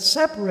have been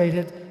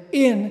separated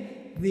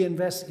in the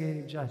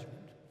investigative judgment.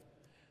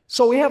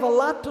 So we have a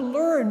lot to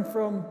learn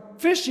from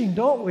fishing,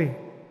 don't we?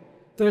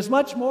 There's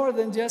much more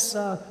than just,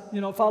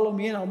 follow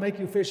me and I'll make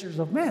you fishers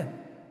of men,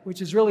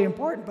 which is really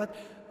important.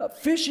 But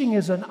fishing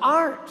is an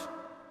art.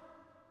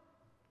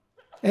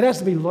 It has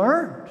to be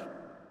learned.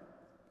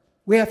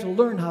 We have to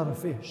learn how to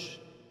fish.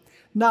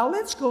 Now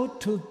let's go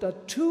to the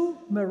two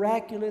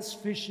miraculous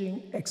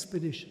fishing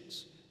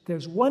expeditions.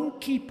 There's one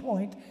key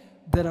point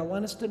that I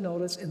want us to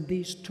notice in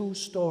these two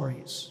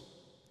stories.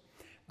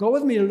 Go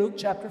with me to Luke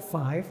chapter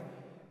 5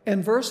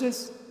 and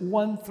verses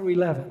 1 through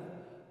 11.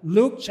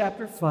 Luke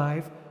chapter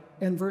 5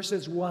 and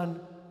verses 1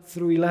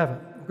 through 11.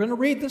 We're going to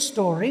read the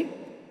story.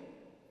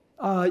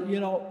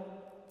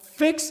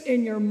 Fix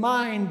in your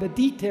mind the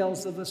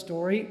details of the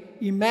story.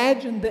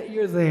 Imagine that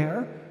you're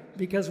there,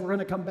 because we're going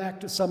to come back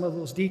to some of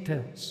those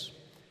details.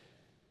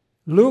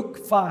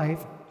 Luke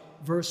 5,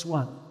 verse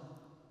 1.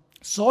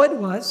 So it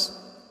was,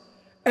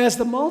 as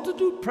the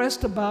multitude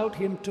pressed about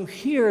him to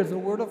hear the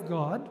word of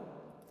God,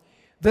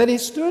 that he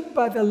stood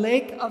by the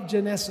lake of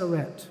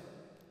Gennesaret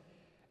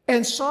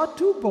and saw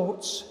two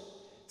boats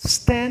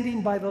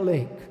standing by the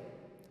lake.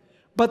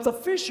 But the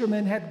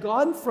fishermen had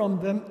gone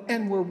from them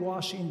and were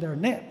washing their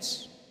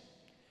nets.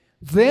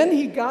 Then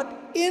he got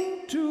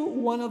into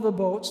one of the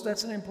boats.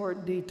 That's an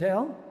important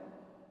detail.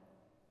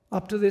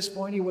 Up to this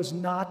point, he was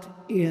not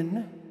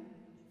in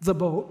the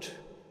boat.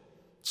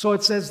 So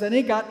it says, then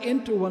he got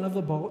into one of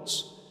the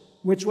boats,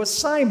 which was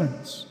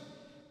Simon's,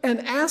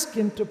 and asked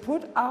him to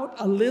put out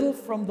a little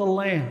from the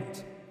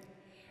land.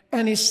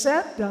 And he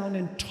sat down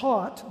and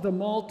taught the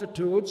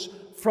multitudes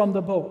from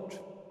the boat.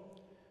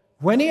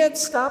 When he had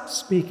stopped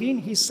speaking,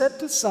 he said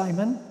to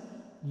Simon,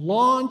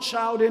 launch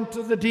out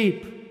into the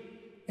deep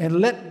and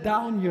let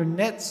down your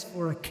nets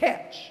for a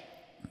catch.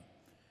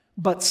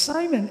 But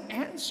Simon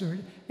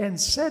answered and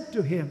said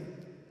to him,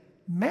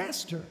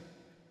 Master,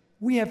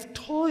 we have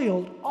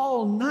toiled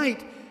all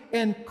night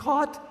and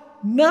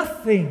caught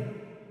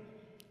nothing.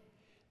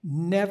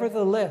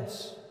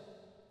 Nevertheless,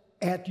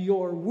 at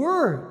your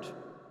word,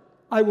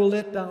 I will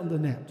let down the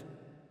net.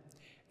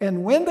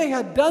 And when they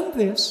had done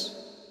this,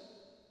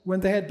 when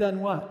they had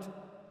done what?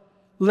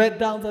 Let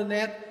down the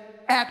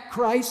net at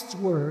Christ's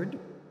word.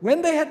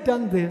 When they had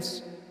done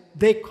this,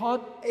 they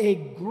caught a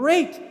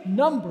great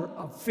number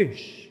of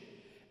fish,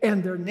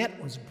 and their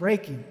net was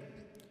breaking.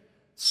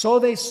 So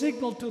they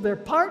signaled to their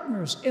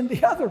partners in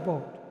the other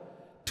boat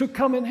to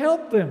come and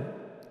help them.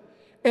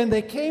 And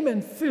they came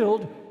and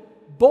filled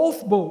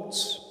both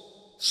boats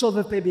so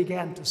that they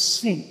began to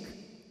sink.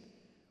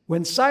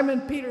 When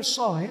Simon Peter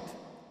saw it,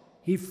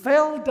 he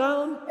fell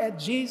down at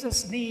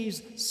Jesus'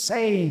 knees,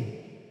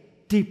 saying,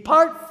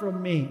 Depart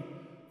from me,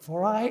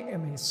 for I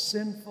am a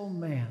sinful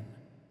man,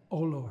 O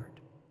Lord.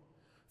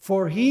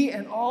 For he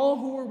and all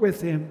who were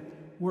with him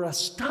were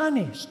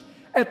astonished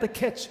at the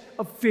catch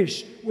of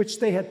fish which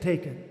they had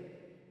taken.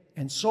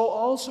 And so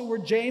also were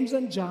James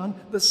and John,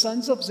 the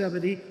sons of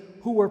Zebedee,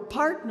 who were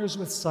partners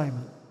with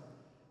Simon.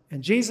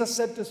 And Jesus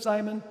said to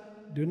Simon,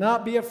 do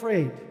not be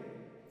afraid.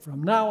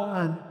 From now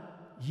on,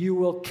 you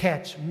will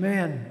catch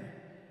men.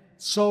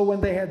 So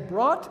when they had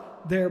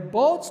brought their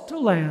boats to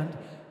land,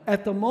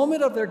 at the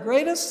moment of their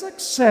greatest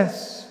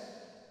success,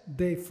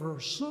 they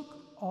forsook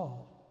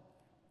all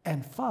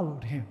and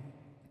followed him.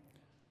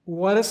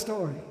 What a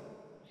story.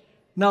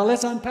 Now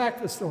let's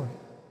unpack the story,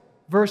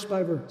 verse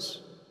by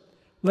verse.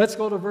 Let's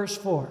go to verse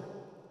 4.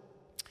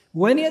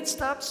 When he had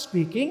stopped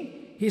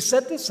speaking, he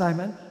said to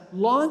Simon,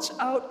 launch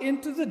out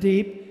into the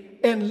deep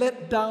and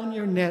let down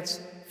your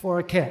nets for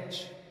a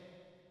catch.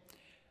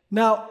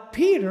 Now,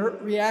 Peter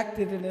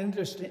reacted in an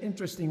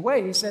interesting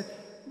way. He said,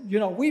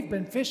 we've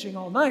been fishing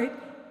all night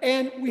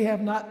and we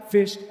have not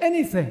fished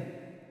anything.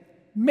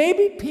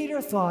 Maybe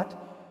Peter thought,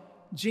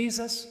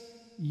 Jesus,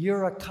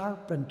 you're a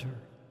carpenter.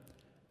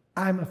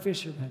 I'm a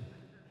fisherman.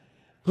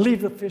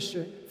 Leave the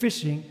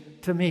fishing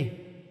to me.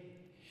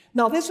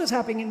 Now, this was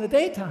happening in the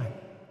daytime.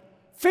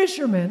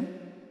 Fishermen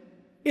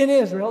in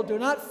Israel do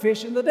not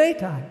fish in the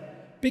daytime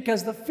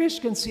because the fish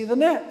can see the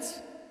nets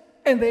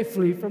and they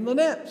flee from the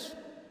nets.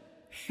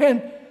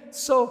 And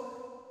so,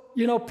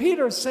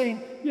 Peter's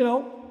saying,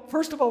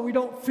 first of all, we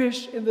don't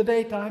fish in the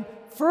daytime.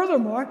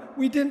 Furthermore,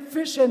 we didn't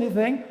fish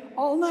anything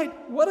all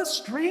night. What a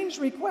strange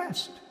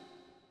request.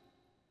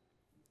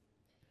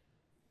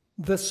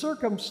 The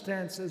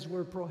circumstances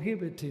were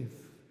prohibitive,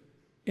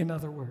 in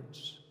other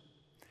words.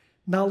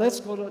 Now let's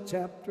go to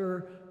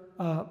chapter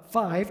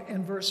 5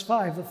 and verse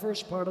 5, the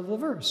first part of the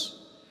verse.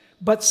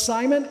 But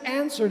Simon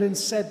answered and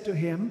said to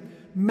him,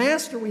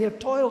 Master, we have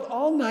toiled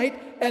all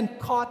night and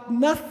caught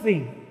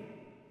nothing.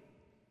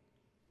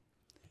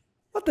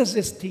 What does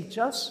this teach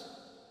us?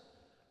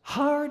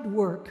 Hard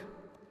work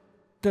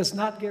does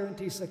not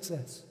guarantee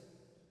success.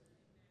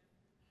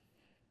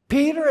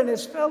 Peter and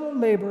his fellow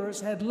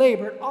laborers had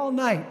labored all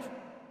night.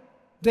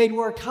 They'd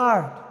worked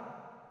hard,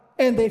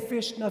 and they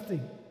fished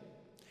nothing.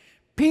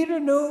 Peter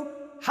knew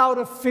how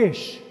to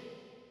fish.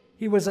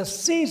 He was a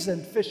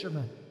seasoned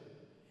fisherman.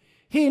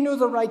 He knew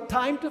the right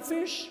time to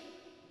fish.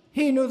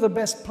 He knew the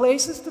best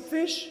places to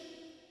fish.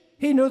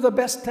 He knew the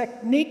best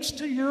techniques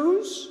to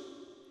use.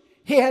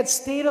 He had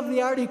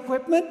state-of-the-art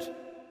equipment.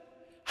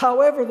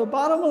 However, the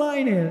bottom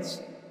line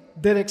is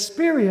that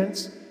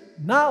experience,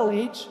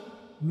 knowledge,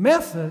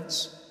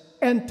 methods,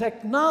 and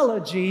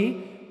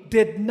technology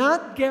did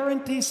not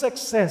guarantee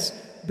success.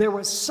 There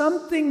was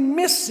something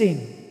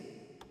missing.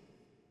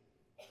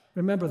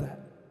 Remember that.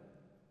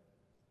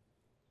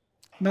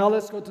 Now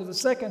let's go to the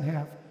second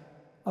half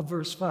of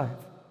verse 5.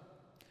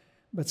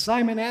 But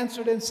Simon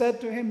answered and said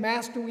to him,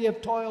 Master, we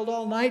have toiled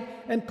all night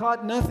and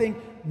caught nothing.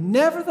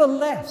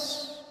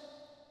 Nevertheless,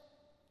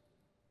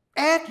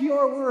 at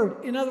your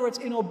word, in other words,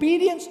 in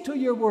obedience to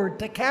your word,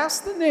 to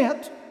cast the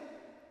net,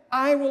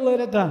 I will let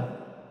it down.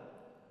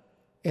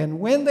 And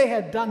when they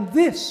had done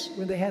this,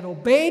 when they had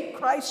obeyed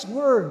Christ's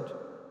word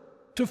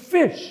to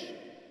fish,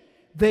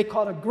 they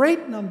caught a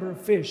great number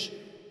of fish,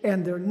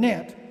 and their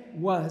net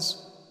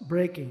was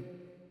breaking.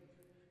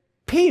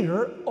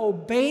 Peter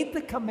obeyed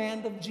the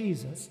command of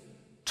Jesus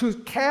to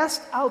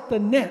cast out the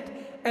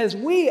net, as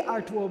we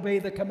are to obey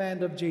the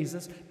command of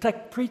Jesus to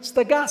preach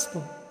the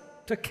gospel,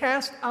 to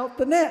cast out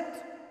the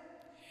net.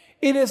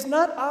 It is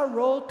not our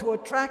role to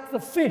attract the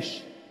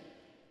fish.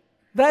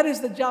 That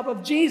is the job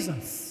of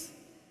Jesus.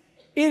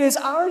 It is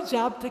our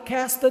job to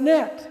cast the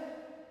net,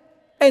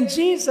 and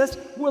Jesus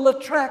will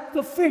attract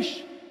the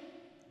fish.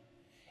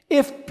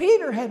 If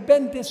Peter had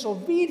been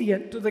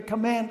disobedient to the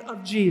command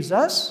of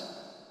Jesus,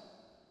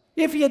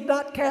 if he had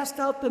not cast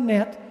out the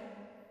net,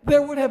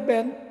 there would have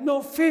been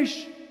no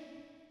fish.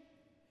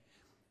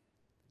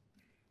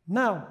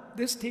 Now,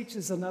 this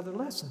teaches another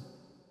lesson.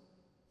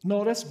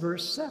 Notice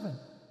verse 7.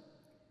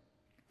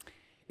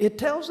 It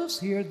tells us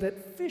here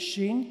that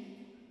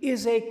fishing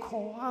is a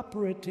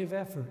cooperative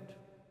effort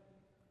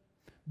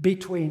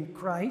between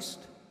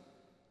Christ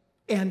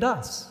and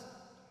us.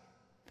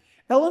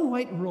 Ellen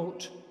White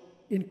wrote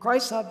in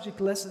Christ's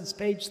Object Lessons,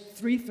 page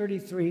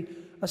 333,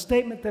 a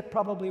statement that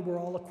probably we're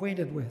all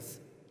acquainted with.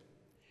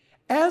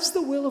 As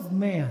the will of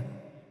man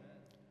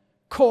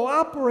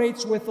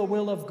cooperates with the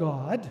will of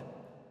God,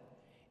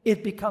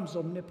 it becomes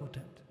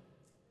omnipotent.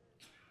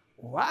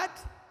 What?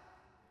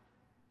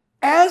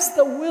 As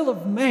the will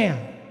of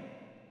man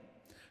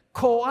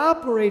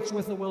cooperates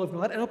with the will of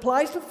God and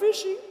applies to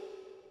fishing,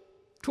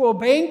 to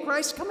obeying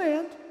Christ's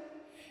command,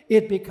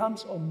 it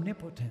becomes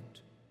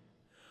omnipotent.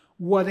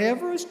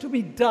 Whatever is to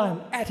be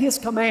done at his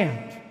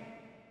command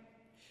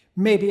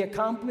may be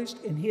accomplished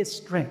in his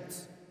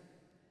strength.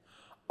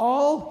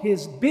 All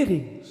his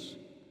biddings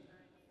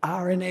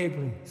are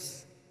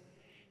enablings.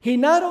 He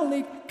not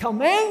only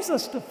commands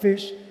us to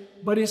fish,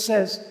 but he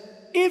says,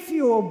 if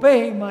you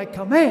obey my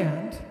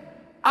command,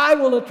 I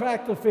will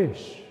attract the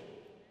fish.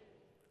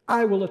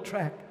 I will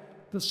attract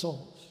the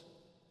souls.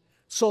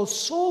 So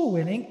soul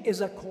winning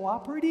is a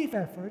cooperative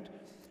effort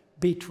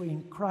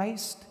between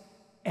Christ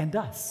and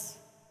us.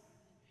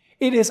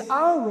 It is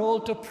our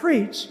role to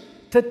preach,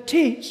 to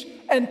teach,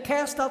 and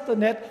cast out the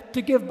net,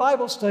 to give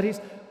Bible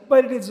studies,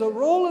 but it is the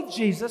role of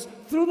Jesus,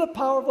 through the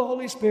power of the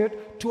Holy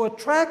Spirit, to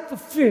attract the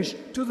fish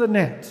to the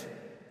net.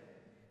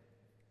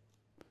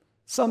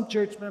 Some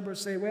church members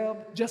say,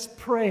 well, just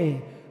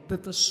pray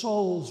that the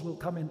souls will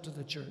come into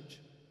the church.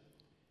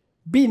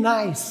 Be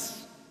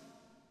nice,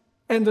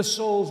 and the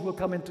souls will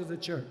come into the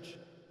church.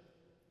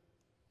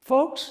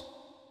 Folks,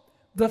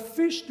 the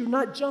fish do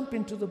not jump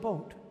into the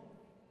boat.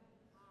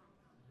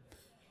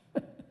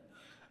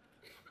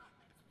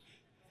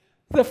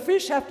 The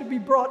fish have to be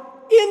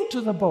brought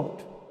into the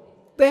boat.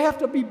 They have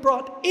to be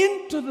brought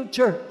into the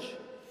church.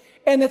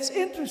 And it's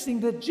interesting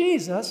that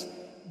Jesus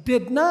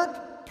did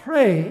not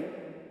pray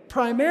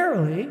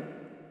primarily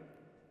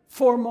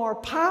for more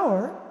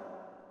power.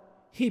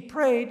 He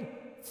prayed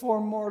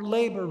for more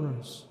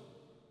laborers.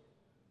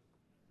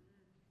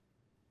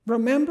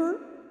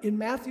 Remember in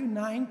Matthew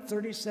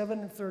 9:37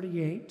 and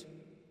 38,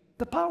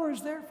 the power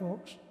is there,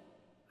 folks.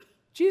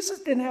 Jesus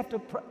didn't have to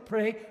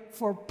pray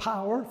for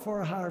power for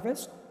a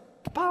harvest.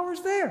 The power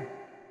is there.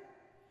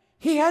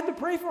 He had to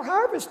pray for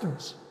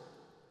harvesters,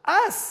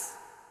 us.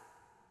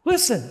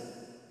 Listen,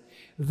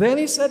 then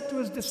he said to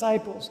his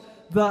disciples,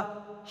 the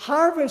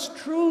harvest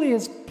truly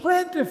is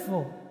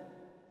plentiful.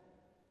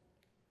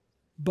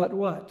 But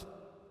what?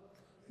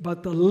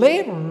 But the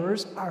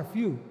laborers are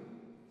few.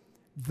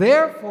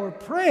 Therefore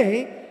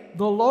pray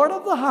the Lord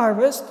of the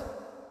harvest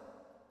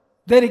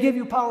that he give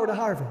you power to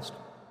harvest.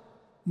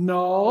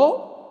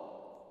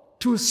 No,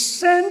 to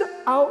send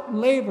out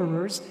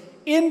laborers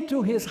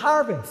into his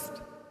harvest.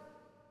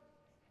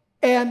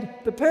 And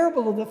the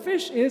parable of the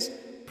fish is,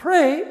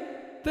 pray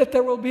that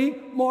there will be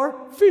more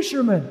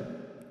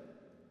fishermen.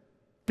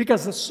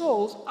 Because the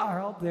souls are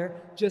out there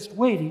just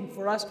waiting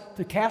for us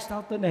to cast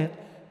out the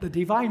net. The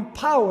divine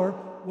power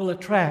will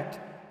attract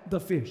the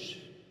fish.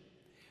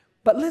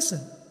 But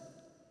listen,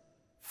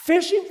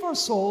 fishing for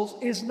souls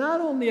is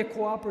not only a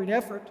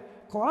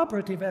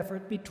cooperative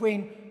effort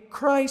between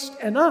Christ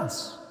and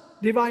us,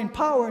 divine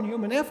power and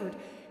human effort.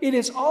 It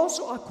is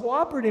also a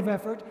cooperative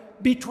effort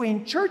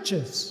between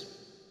churches.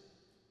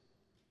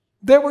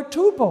 There were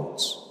two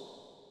boats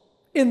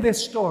in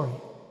this story.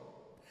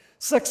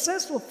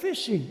 Successful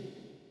fishing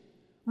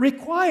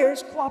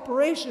requires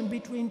cooperation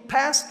between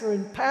pastor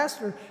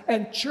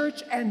and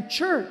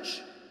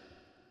church.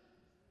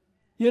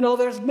 You know,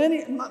 there's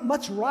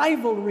much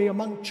rivalry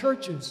among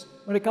churches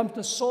when it comes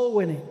to soul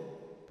winning.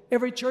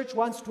 Every church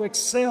wants to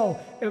excel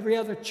every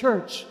other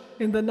church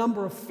in the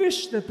number of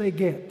fish that they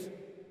get.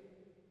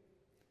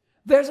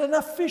 There's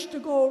enough fish to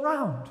go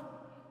around.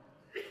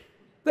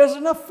 There's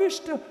enough fish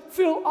to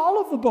fill all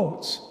of the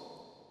boats.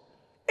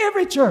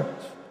 Every church.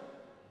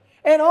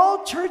 And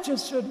all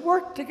churches should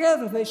work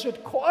together. They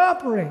should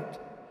cooperate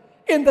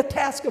in the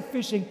task of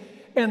fishing.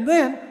 And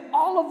then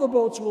all of the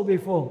boats will be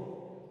full.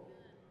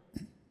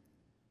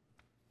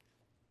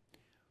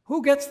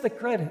 Who gets the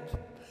credit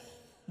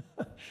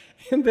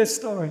in this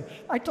story?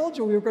 I told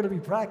you we were going to be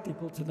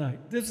practical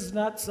tonight. This is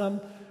not some,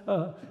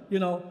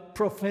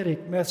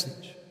 prophetic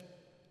message.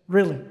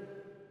 Really.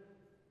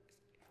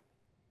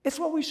 It's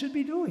what we should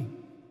be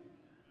doing.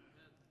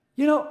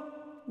 You know,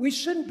 we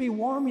shouldn't be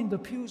warming the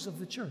pews of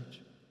the church.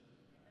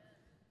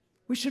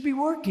 We should be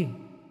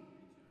working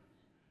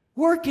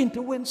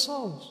to win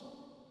souls,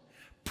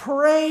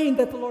 praying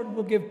that the Lord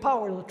will give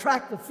power to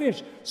attract the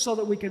fish so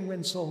that we can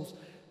win souls.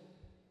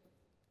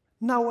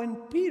 Now, when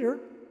Peter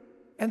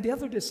and the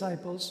other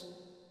disciples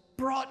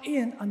brought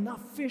in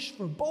enough fish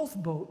for both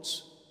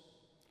boats,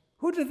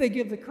 who did they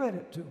give the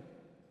credit to?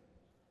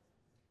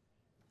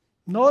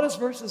 Notice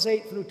verses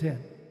 8 through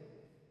 10.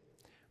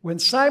 When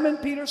Simon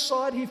Peter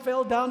saw it, he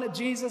fell down at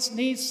Jesus'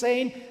 knees,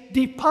 saying,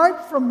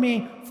 "Depart from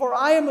me, for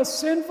I am a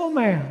sinful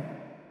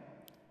man."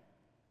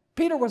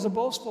 Peter was a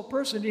boastful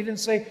person. He didn't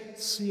say,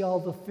 "See all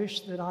the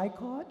fish that I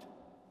caught?"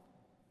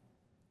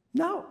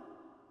 No.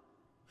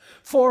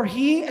 For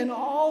he and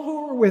all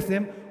who were with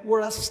him were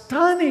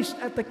astonished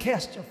at the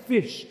catch of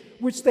fish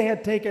which they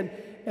had taken,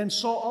 and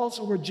so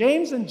also were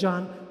James and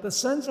John, the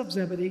sons of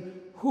Zebedee,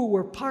 who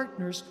were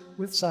partners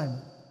with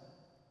Simon.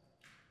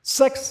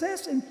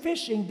 Success in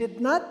fishing did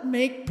not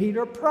make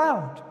Peter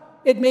proud.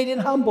 It made him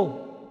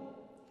humble.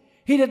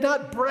 He did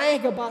not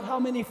brag about how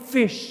many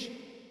fish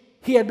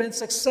he had been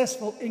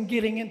successful in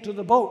getting into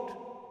the boat.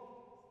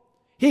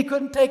 He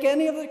couldn't take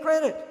any of the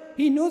credit.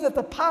 He knew that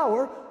the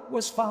power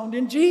was found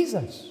in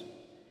Jesus.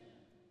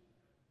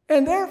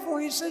 And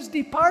therefore he says,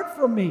 "Depart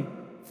from me,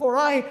 for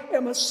I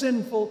am a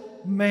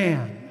sinful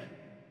man."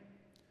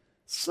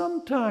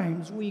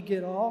 Sometimes we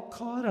get all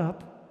caught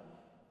up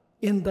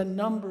in the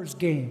numbers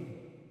game.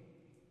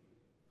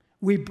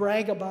 We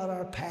brag about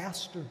our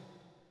pastor,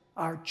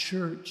 our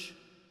church,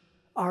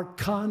 our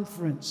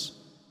conference,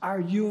 our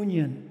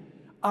union,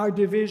 our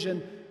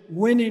division,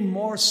 winning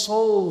more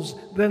souls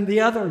than the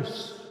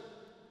others.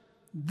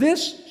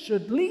 This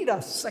should lead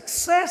us,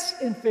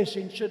 success in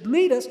fishing should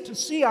lead us to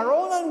see our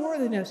own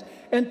unworthiness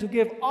and to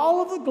give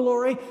all of the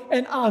glory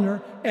and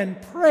honor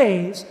and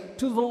praise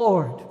to the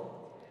Lord.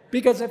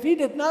 Because if He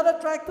did not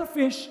attract the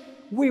fish,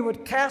 we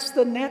would cast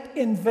the net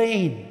in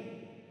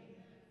vain.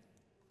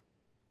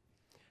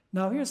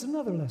 Now here's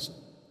another lesson.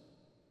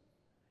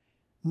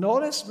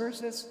 Notice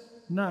verses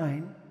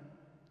 9,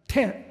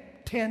 10,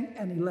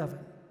 and 11.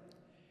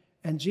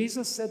 And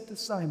Jesus said to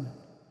Simon,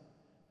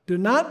 "Do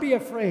not be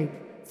afraid.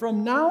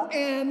 From now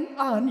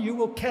on you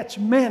will catch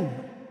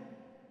men."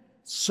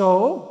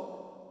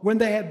 So, when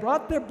they had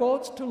brought their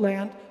boats to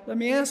land, let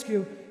me ask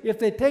you, if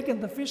they'd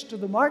taken the fish to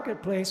the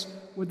marketplace,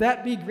 would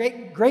that be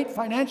great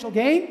financial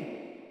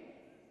gain?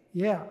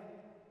 Yeah.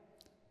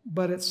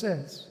 But it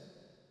says,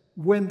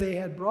 when they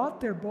had brought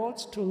their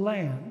boats to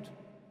land,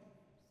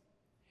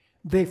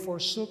 they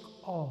forsook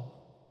all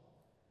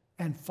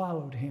and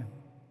followed Him.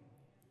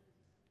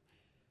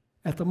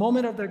 At the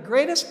moment of their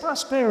greatest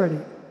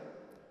prosperity,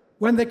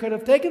 when they could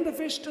have taken the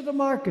fish to the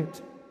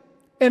market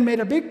and made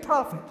a big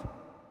profit,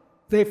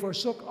 they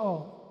forsook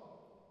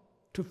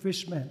all to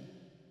fish men.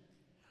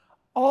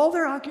 All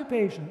their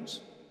occupations,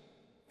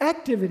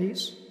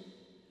 activities,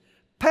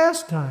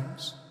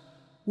 pastimes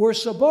were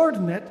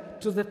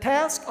subordinate to the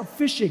task of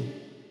fishing.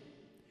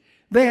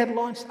 They had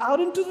launched out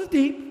into the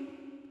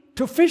deep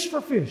to fish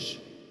for fish,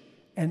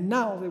 and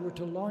now they were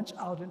to launch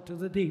out into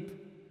the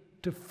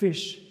deep to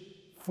fish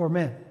for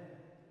men.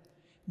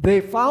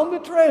 They found the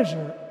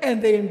treasure,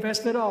 and they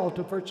invested all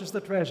to purchase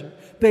the treasure.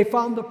 They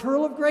found the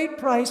pearl of great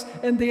price,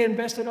 and they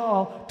invested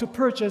all to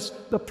purchase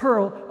the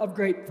pearl of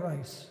great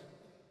price.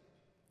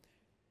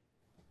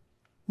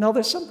 Now,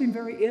 there's something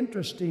very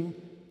interesting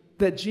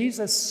that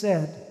Jesus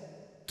said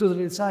to the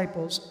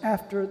disciples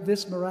after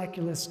this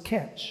miraculous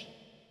catch.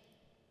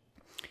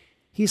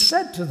 He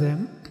said to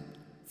them,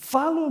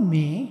 "Follow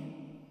me,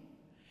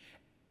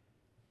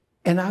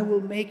 and I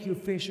will make you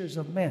fishers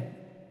of men."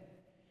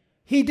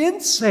 He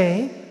didn't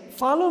say,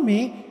 "Follow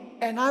me,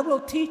 and I will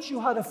teach you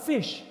how to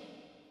fish."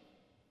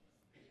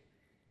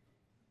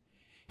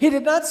 He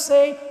did not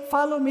say,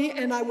 "Follow me,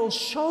 and I will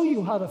show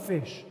you how to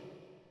fish."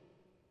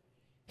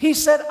 He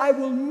said, "I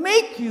will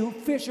make you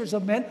fishers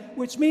of men,"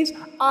 which means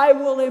I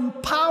will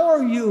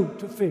empower you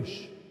to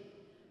fish.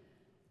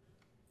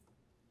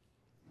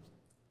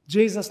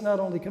 Jesus not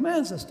only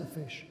commands us to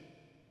fish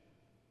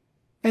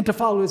and to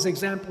follow His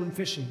example in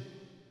fishing,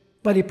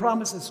 but He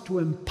promises to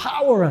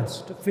empower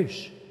us to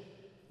fish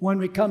when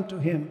we come to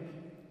Him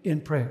in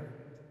prayer.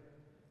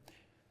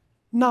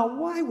 Now,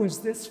 why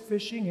was this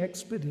fishing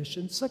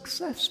expedition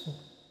successful?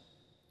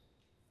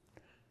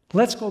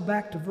 Let's go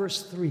back to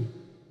verse 3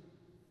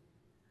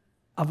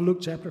 of Luke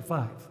chapter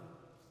 5.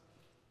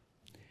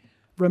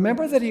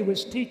 Remember that He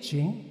was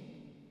teaching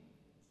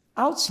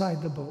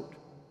outside the boat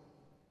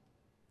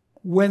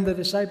when the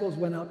disciples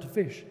went out to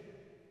fish.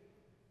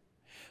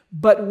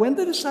 But when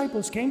the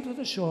disciples came to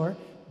the shore,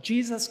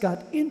 Jesus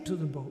got into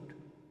the boat.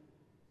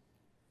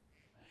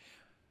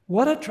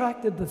 What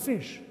attracted the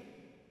fish?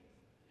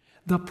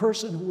 The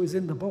person who was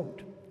in the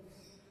boat.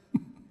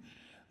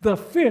 The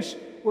fish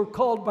were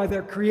called by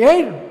their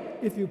Creator,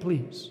 if you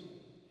please.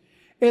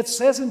 It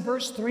says in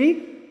verse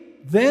 3,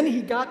 "Then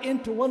He got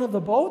into one of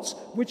the boats,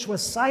 which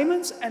was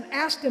Simon's, and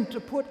asked him to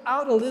put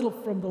out a little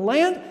from the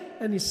land,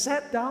 and He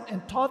sat down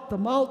and taught the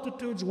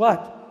multitudes"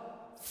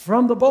 what?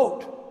 From the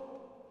boat.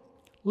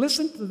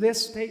 Listen to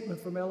this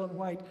statement from Ellen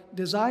White,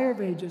 Desire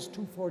of Ages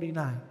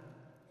 249.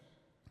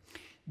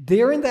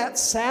 "During that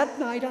sad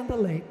night on the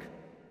lake,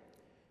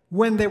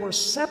 when they were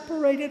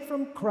separated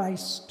from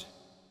Christ,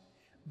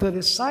 the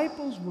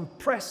disciples were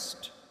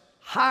pressed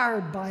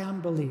hard by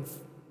unbelief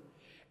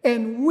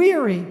and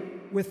weary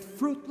with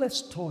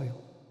fruitless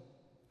toil.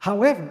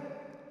 However,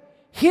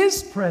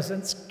 His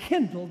presence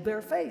kindled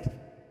their faith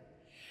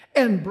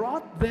and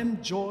brought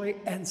them joy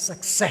and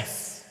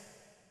success."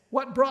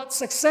 What brought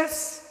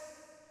success?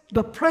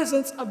 The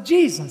presence of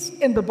Jesus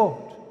in the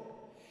boat.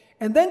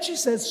 And then she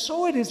says,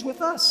 "So it is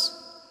with us.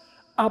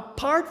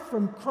 Apart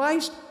from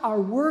Christ,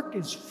 our work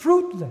is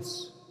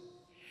fruitless,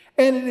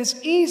 and it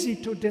is easy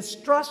to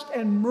distrust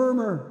and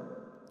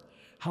murmur.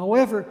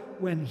 However,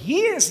 when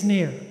He is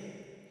near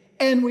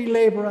and we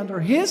labor under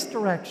His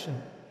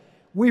direction,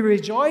 we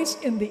rejoice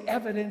in the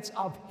evidence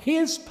of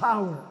His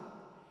power.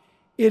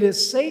 It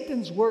is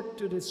Satan's work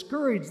to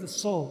discourage the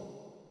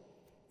soul.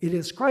 It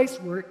is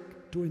Christ's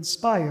work to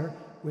inspire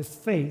with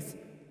faith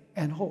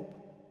and hope."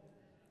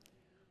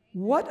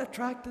 What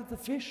attracted the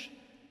fish?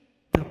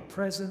 The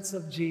presence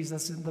of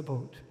Jesus in the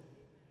boat.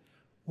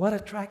 What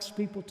attracts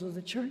people to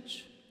the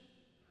church?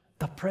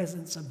 The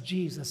presence of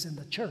Jesus in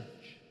the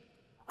church.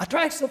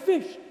 Attracts the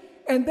fish.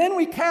 And then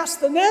we cast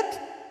the net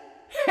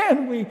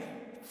and we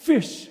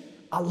fish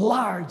a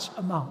large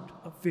amount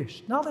of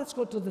fish. Now let's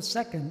go to the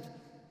second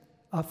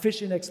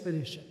fishing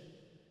expedition.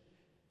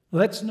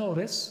 Let's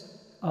notice,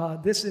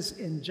 this is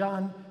in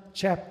John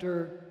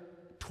chapter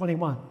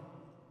 21.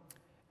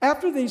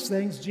 After these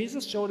things,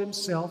 Jesus showed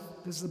Himself,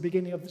 this is the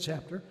beginning of the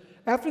chapter.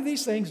 After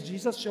these things,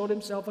 Jesus showed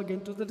Himself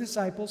again to the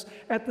disciples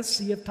at the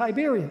Sea of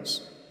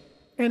Tiberias.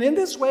 And in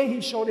this way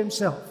he showed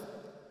himself.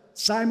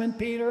 Simon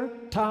Peter,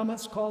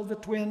 Thomas called the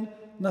twin,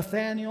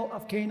 Nathanael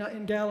of Cana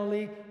in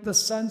Galilee, the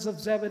sons of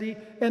Zebedee,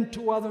 and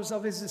 2 others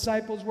of his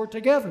disciples were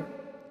together.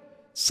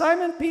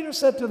 Simon Peter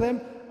said to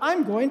them,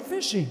 "I'm going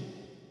fishing."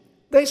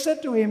 They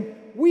said to him,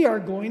 "We are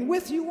going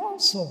with you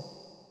also."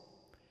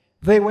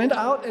 They went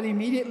out and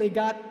immediately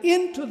got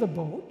into the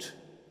boat,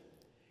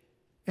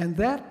 and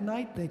that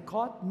night they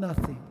caught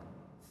nothing.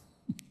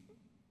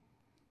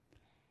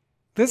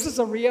 This is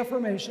a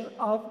reaffirmation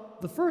of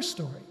the first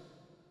story,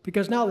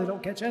 because now they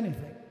don't catch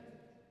anything.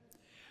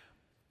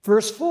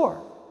 Verse 4,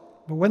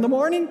 But when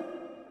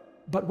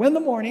the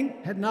morning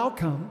had now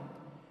come,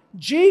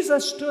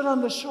 Jesus stood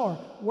on the shore.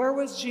 Where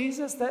was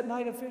Jesus that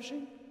night of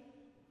fishing?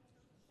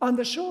 On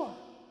the shore.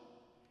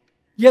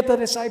 Yet the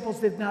disciples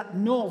did not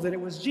know that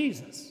it was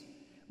Jesus.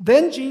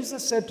 Then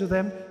Jesus said to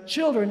them,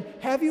 "Children,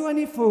 have you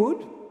any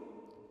food?"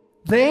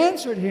 They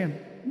answered him,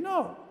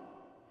 "No."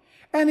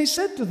 And he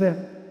said to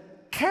them,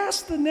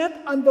 "Cast the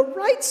net on the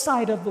right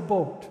side of the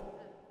boat."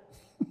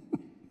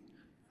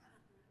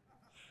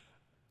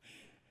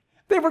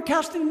 They were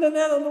casting the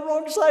net on the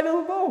wrong side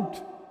of the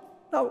boat.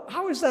 Now,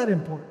 how is that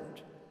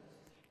important?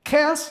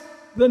 Cast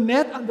the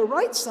net on the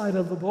right side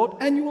of the boat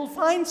and you will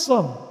find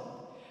some.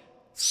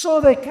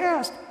 So they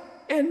cast,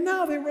 and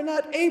now they were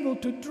not able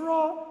to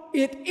draw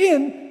it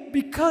in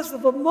because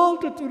of the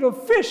multitude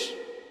of fish.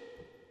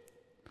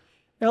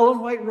 Ellen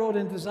White wrote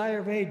in Desire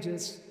of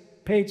Ages,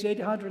 page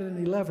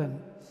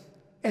 811,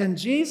 "And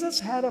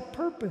Jesus had a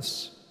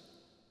purpose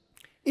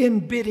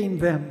in bidding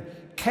them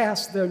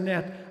cast their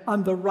net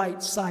on the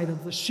right side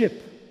of the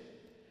ship.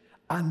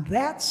 On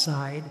that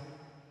side,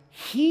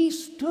 he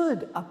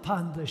stood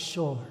upon the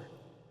shore."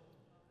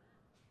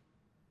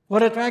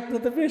 What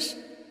attracted the fish?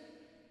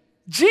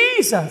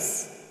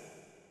 Jesus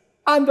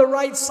on the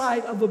right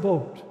side of the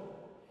boat.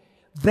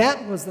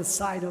 That was the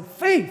side of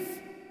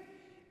faith.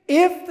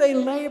 If they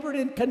labored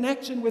in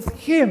connection with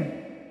him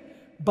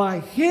by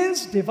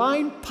his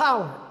divine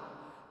power,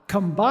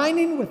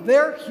 combining with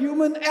their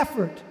human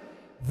effort,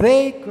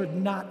 they could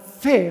not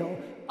fail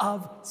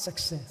of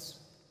success.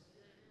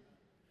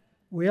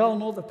 We all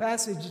know the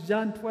passage,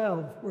 John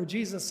 12, where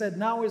Jesus said,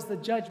 "Now is the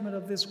judgment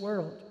of this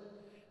world.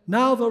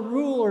 Now the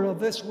ruler of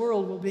this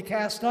world will be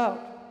cast out.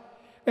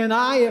 And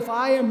I, if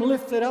I am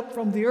lifted up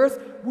from the earth,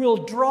 will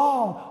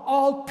draw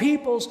all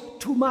peoples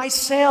to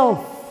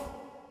myself."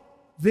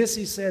 This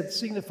he said,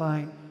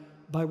 signifying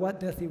by what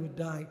death he would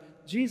die.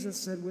 Jesus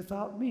said,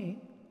 "Without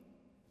me,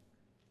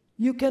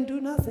 you can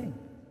do nothing."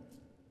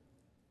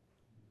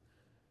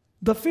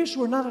 The fish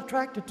were not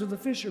attracted to the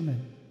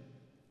fishermen,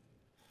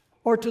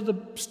 or to the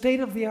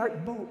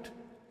state-of-the-art boat,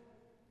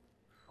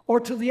 or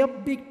to the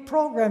upbeat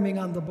programming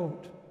on the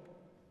boat.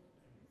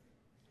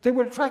 They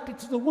were attracted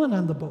to the one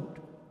on the boat.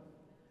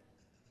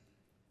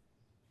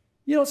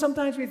 You know,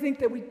 sometimes we think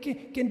that we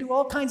can do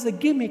all kinds of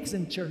gimmicks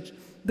in church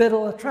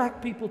that'll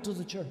attract people to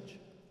the church.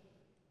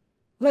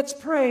 Let's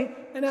pray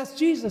and ask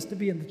Jesus to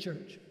be in the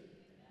church.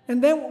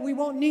 And then we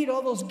won't need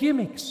all those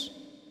gimmicks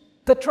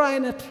to try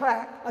and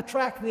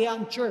attract the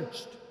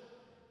unchurched.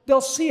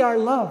 They'll see our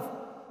love.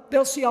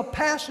 They'll see our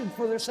passion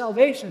for their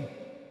salvation.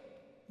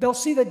 They'll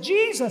see that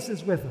Jesus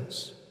is with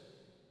us.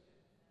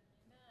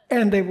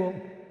 And they will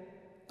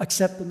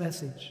accept the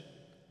message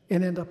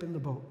and end up in the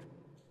boat.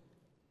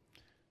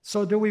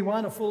 So do we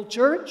want a full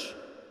church?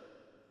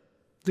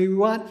 Do we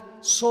want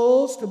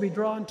souls to be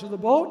drawn to the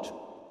boat?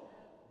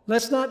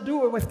 Let's not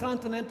do it with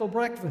continental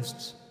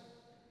breakfasts,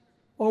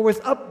 or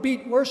with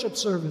upbeat worship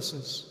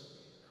services,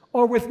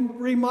 or with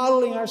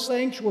remodeling our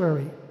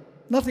sanctuary.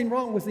 Nothing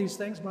wrong with these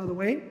things, by the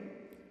way.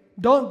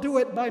 Don't do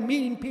it by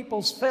meeting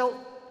people's felt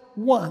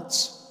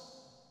wants.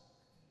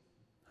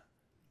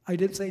 I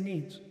did say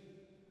needs.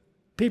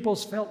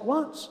 People's felt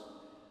wants.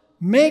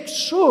 Make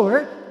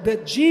sure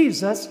that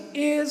Jesus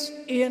is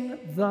in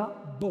the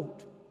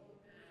boat,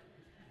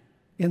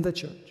 in the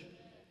church.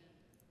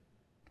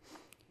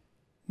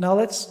 Now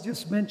let's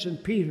just mention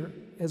Peter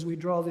as we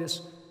draw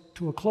this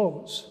to a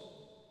close.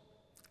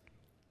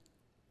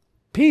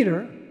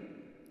 Peter,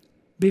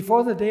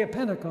 before the day of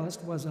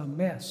Pentecost, was a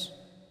mess.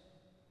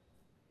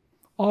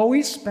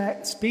 Always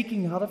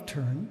speaking out of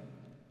turn,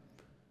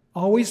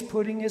 always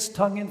putting his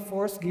tongue in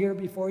fourth gear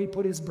before he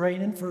put his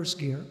brain in first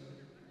gear,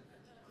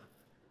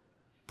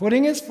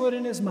 putting his foot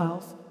in his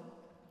mouth,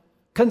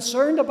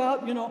 concerned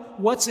about,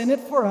 what's in it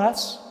for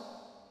us.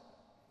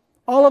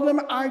 All of them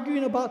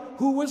arguing about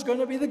who was going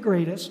to be the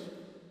greatest,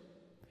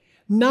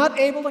 not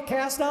able to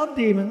cast out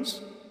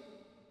demons.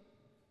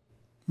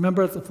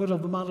 Remember at the foot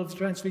of the Mount of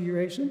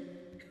Transfiguration?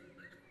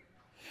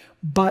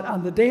 But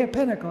on the day of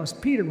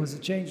Pentecost, Peter was a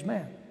changed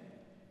man.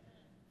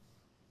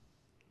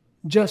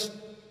 Just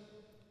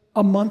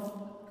a month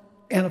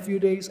and a few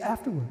days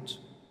afterwards,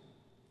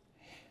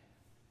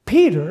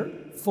 Peter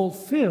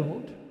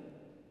fulfilled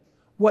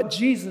what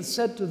Jesus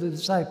said to the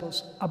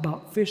disciples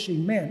about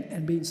fishing men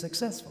and being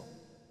successful.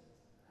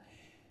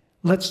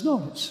 Let's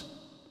notice,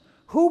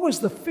 who was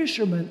the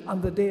fisherman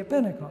on the day of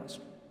Pentecost?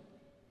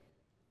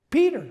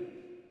 Peter.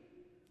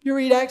 You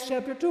read Acts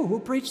chapter 2, who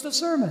preached the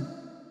sermon?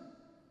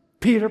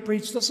 Peter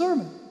preached the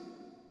sermon.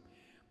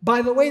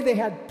 By the way, they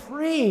had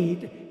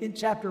prayed in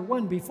chapter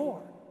 1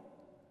 before.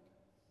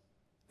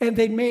 And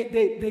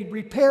they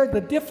repaired the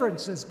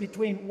differences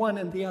between one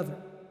and the other.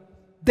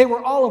 They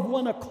were all of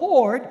one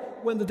accord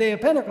when the day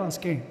of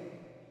Pentecost came,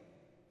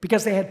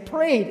 because they had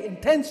prayed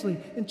intensely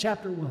in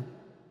chapter 1.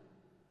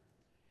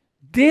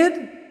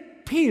 Did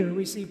Peter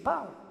receive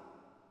power?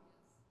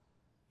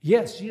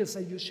 Yes, Jesus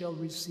said, you shall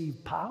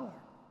receive power.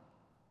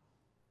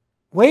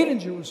 Wait in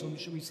Jerusalem, you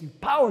shall receive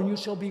power, and you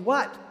shall be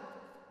what?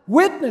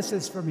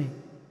 Witnesses for me.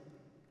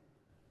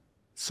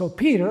 So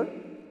Peter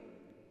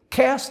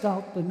cast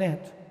out the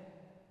net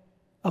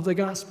of the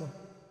gospel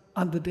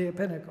on the day of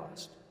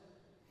Pentecost.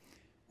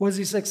 Was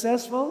he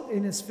successful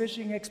in his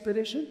fishing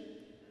expedition?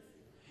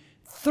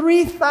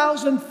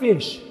 3,000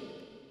 fish.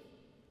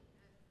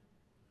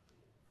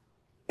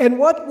 And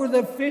what were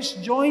the fish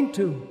joined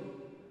to?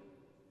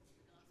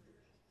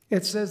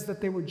 It says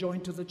that they were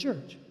joined to the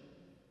church.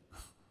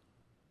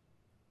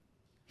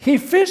 He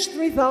fished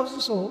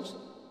 3,000 souls,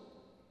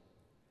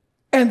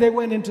 and they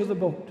went into the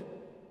boat,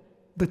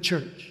 the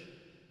church.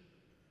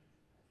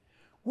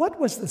 What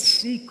was the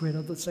secret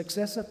of the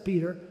success of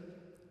Peter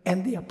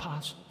and the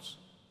apostles?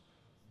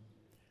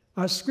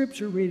 Our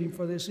scripture reading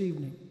for this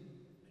evening.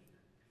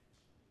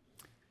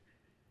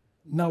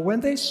 Now,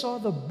 when they saw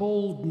the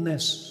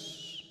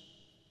boldness,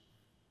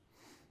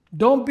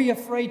 don't be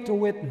afraid to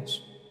witness.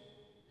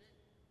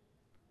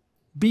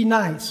 Be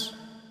nice,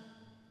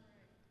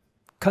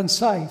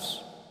 concise,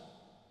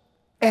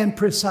 and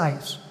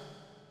precise.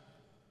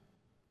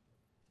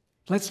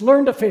 Let's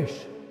learn to fish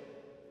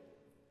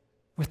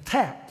with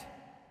tact,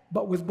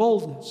 but with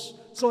boldness.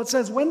 So it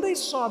says, when they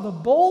saw the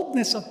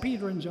boldness of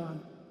Peter and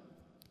John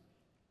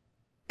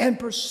and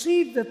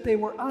perceived that they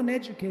were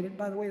uneducated,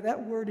 by the way,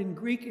 that word in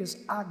Greek is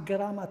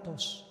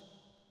agrammatos.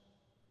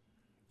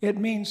 It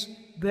means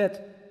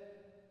that,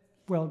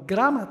 well,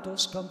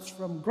 grammatos comes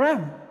from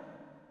grammar.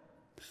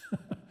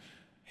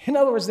 In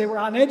other words, they were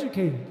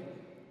uneducated.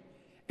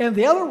 And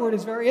the other word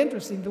is very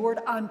interesting. The word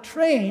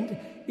untrained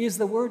is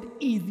the word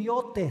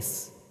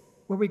idiotes,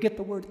 where we get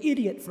the word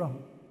idiot from.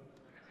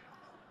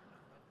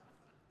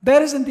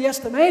 That is in the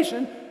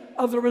estimation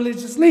of the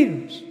religious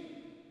leaders.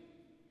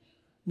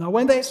 Now,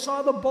 when they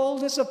saw the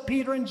boldness of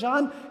Peter and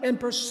John and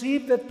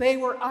perceived that they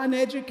were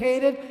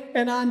uneducated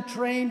and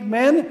untrained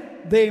men,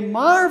 they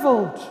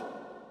marveled.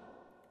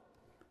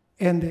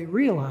 And they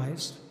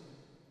realized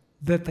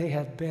that they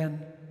had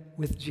been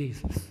with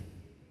Jesus.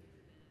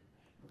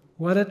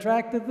 What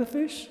attracted the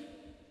fish?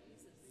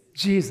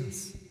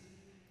 Jesus.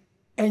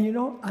 And you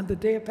know, on the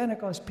day of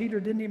Pentecost, Peter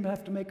didn't even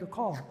have to make a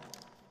call.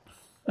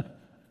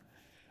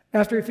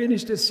 After he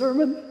finished his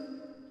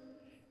sermon,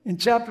 in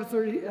chapter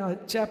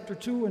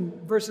 2 and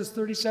verses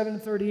 37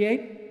 and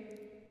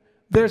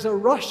 38, there's a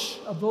rush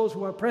of those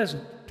who are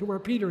present to where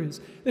Peter is.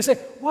 They say,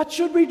 what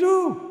should we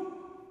do?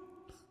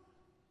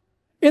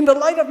 In the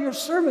light of your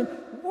sermon,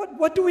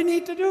 what do we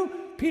need to do?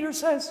 Peter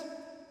says,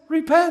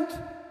 repent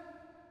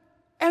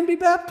and be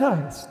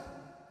baptized,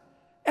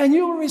 and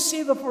you will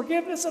receive the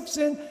forgiveness of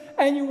sin,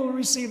 and you will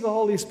receive the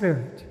Holy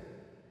Spirit.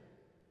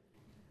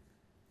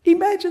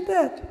 Imagine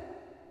that.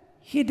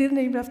 He didn't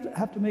even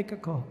have to make a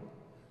call,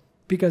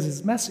 because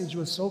his message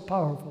was so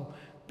powerful,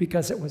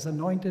 because it was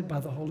anointed by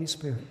the Holy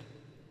Spirit.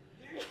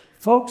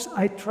 Folks,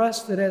 I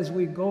trust that as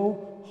we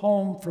go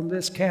home from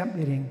this camp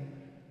meeting,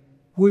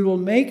 we will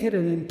make it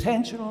an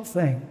intentional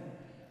thing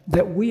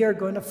that we are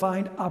going to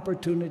find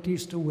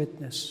opportunities to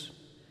witness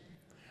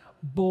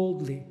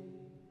boldly.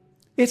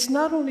 It's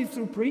not only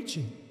through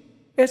preaching,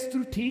 it's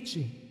through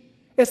teaching,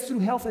 it's through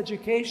health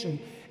education,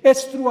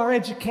 it's through our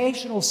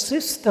educational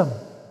system.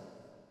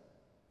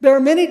 There are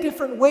many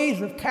different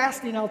ways of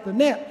casting out the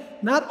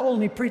net, not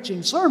only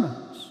preaching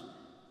sermons.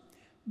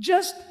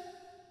 Just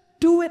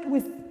do it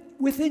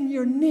within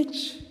your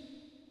niche,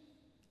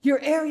 your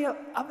area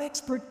of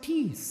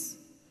expertise.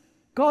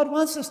 God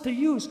wants us to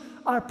use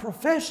our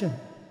profession,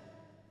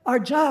 our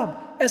job,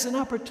 as an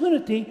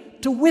opportunity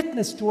to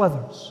witness to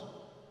others.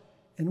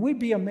 And we'd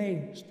be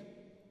amazed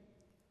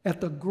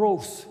at the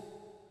growth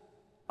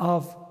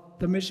of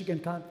the Michigan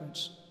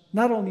Conference,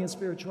 not only in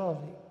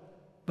spirituality,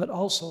 but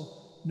also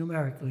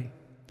numerically.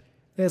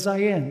 As I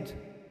end,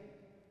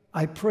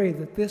 I pray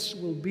that this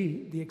will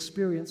be the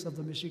experience of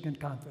the Michigan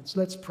Conference.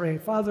 Let's pray.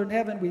 Father in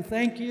heaven, we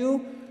thank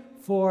you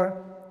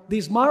for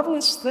these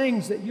marvelous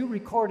things that you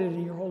recorded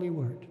in your holy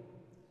word.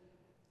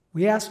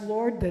 We ask,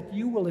 Lord, that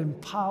you will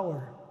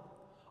empower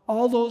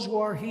all those who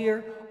are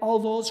here, all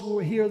those who will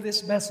hear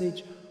this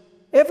message,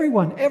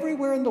 everyone,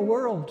 everywhere in the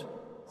world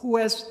who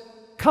has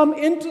come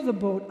into the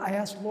boat. I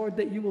ask, Lord,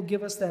 that you will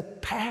give us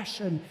that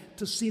passion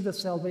to see the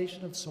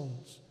salvation of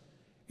souls,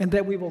 and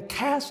that we will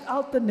cast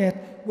out the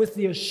net with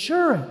the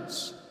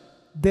assurance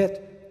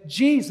that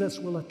Jesus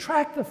will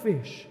attract the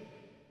fish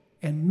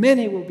and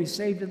many will be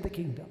saved in the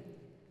kingdom.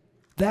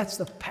 That's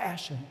the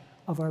passion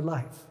of our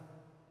life.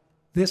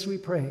 This we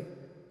pray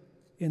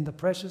in the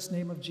precious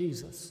name of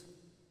Jesus.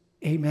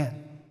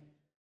 Amen.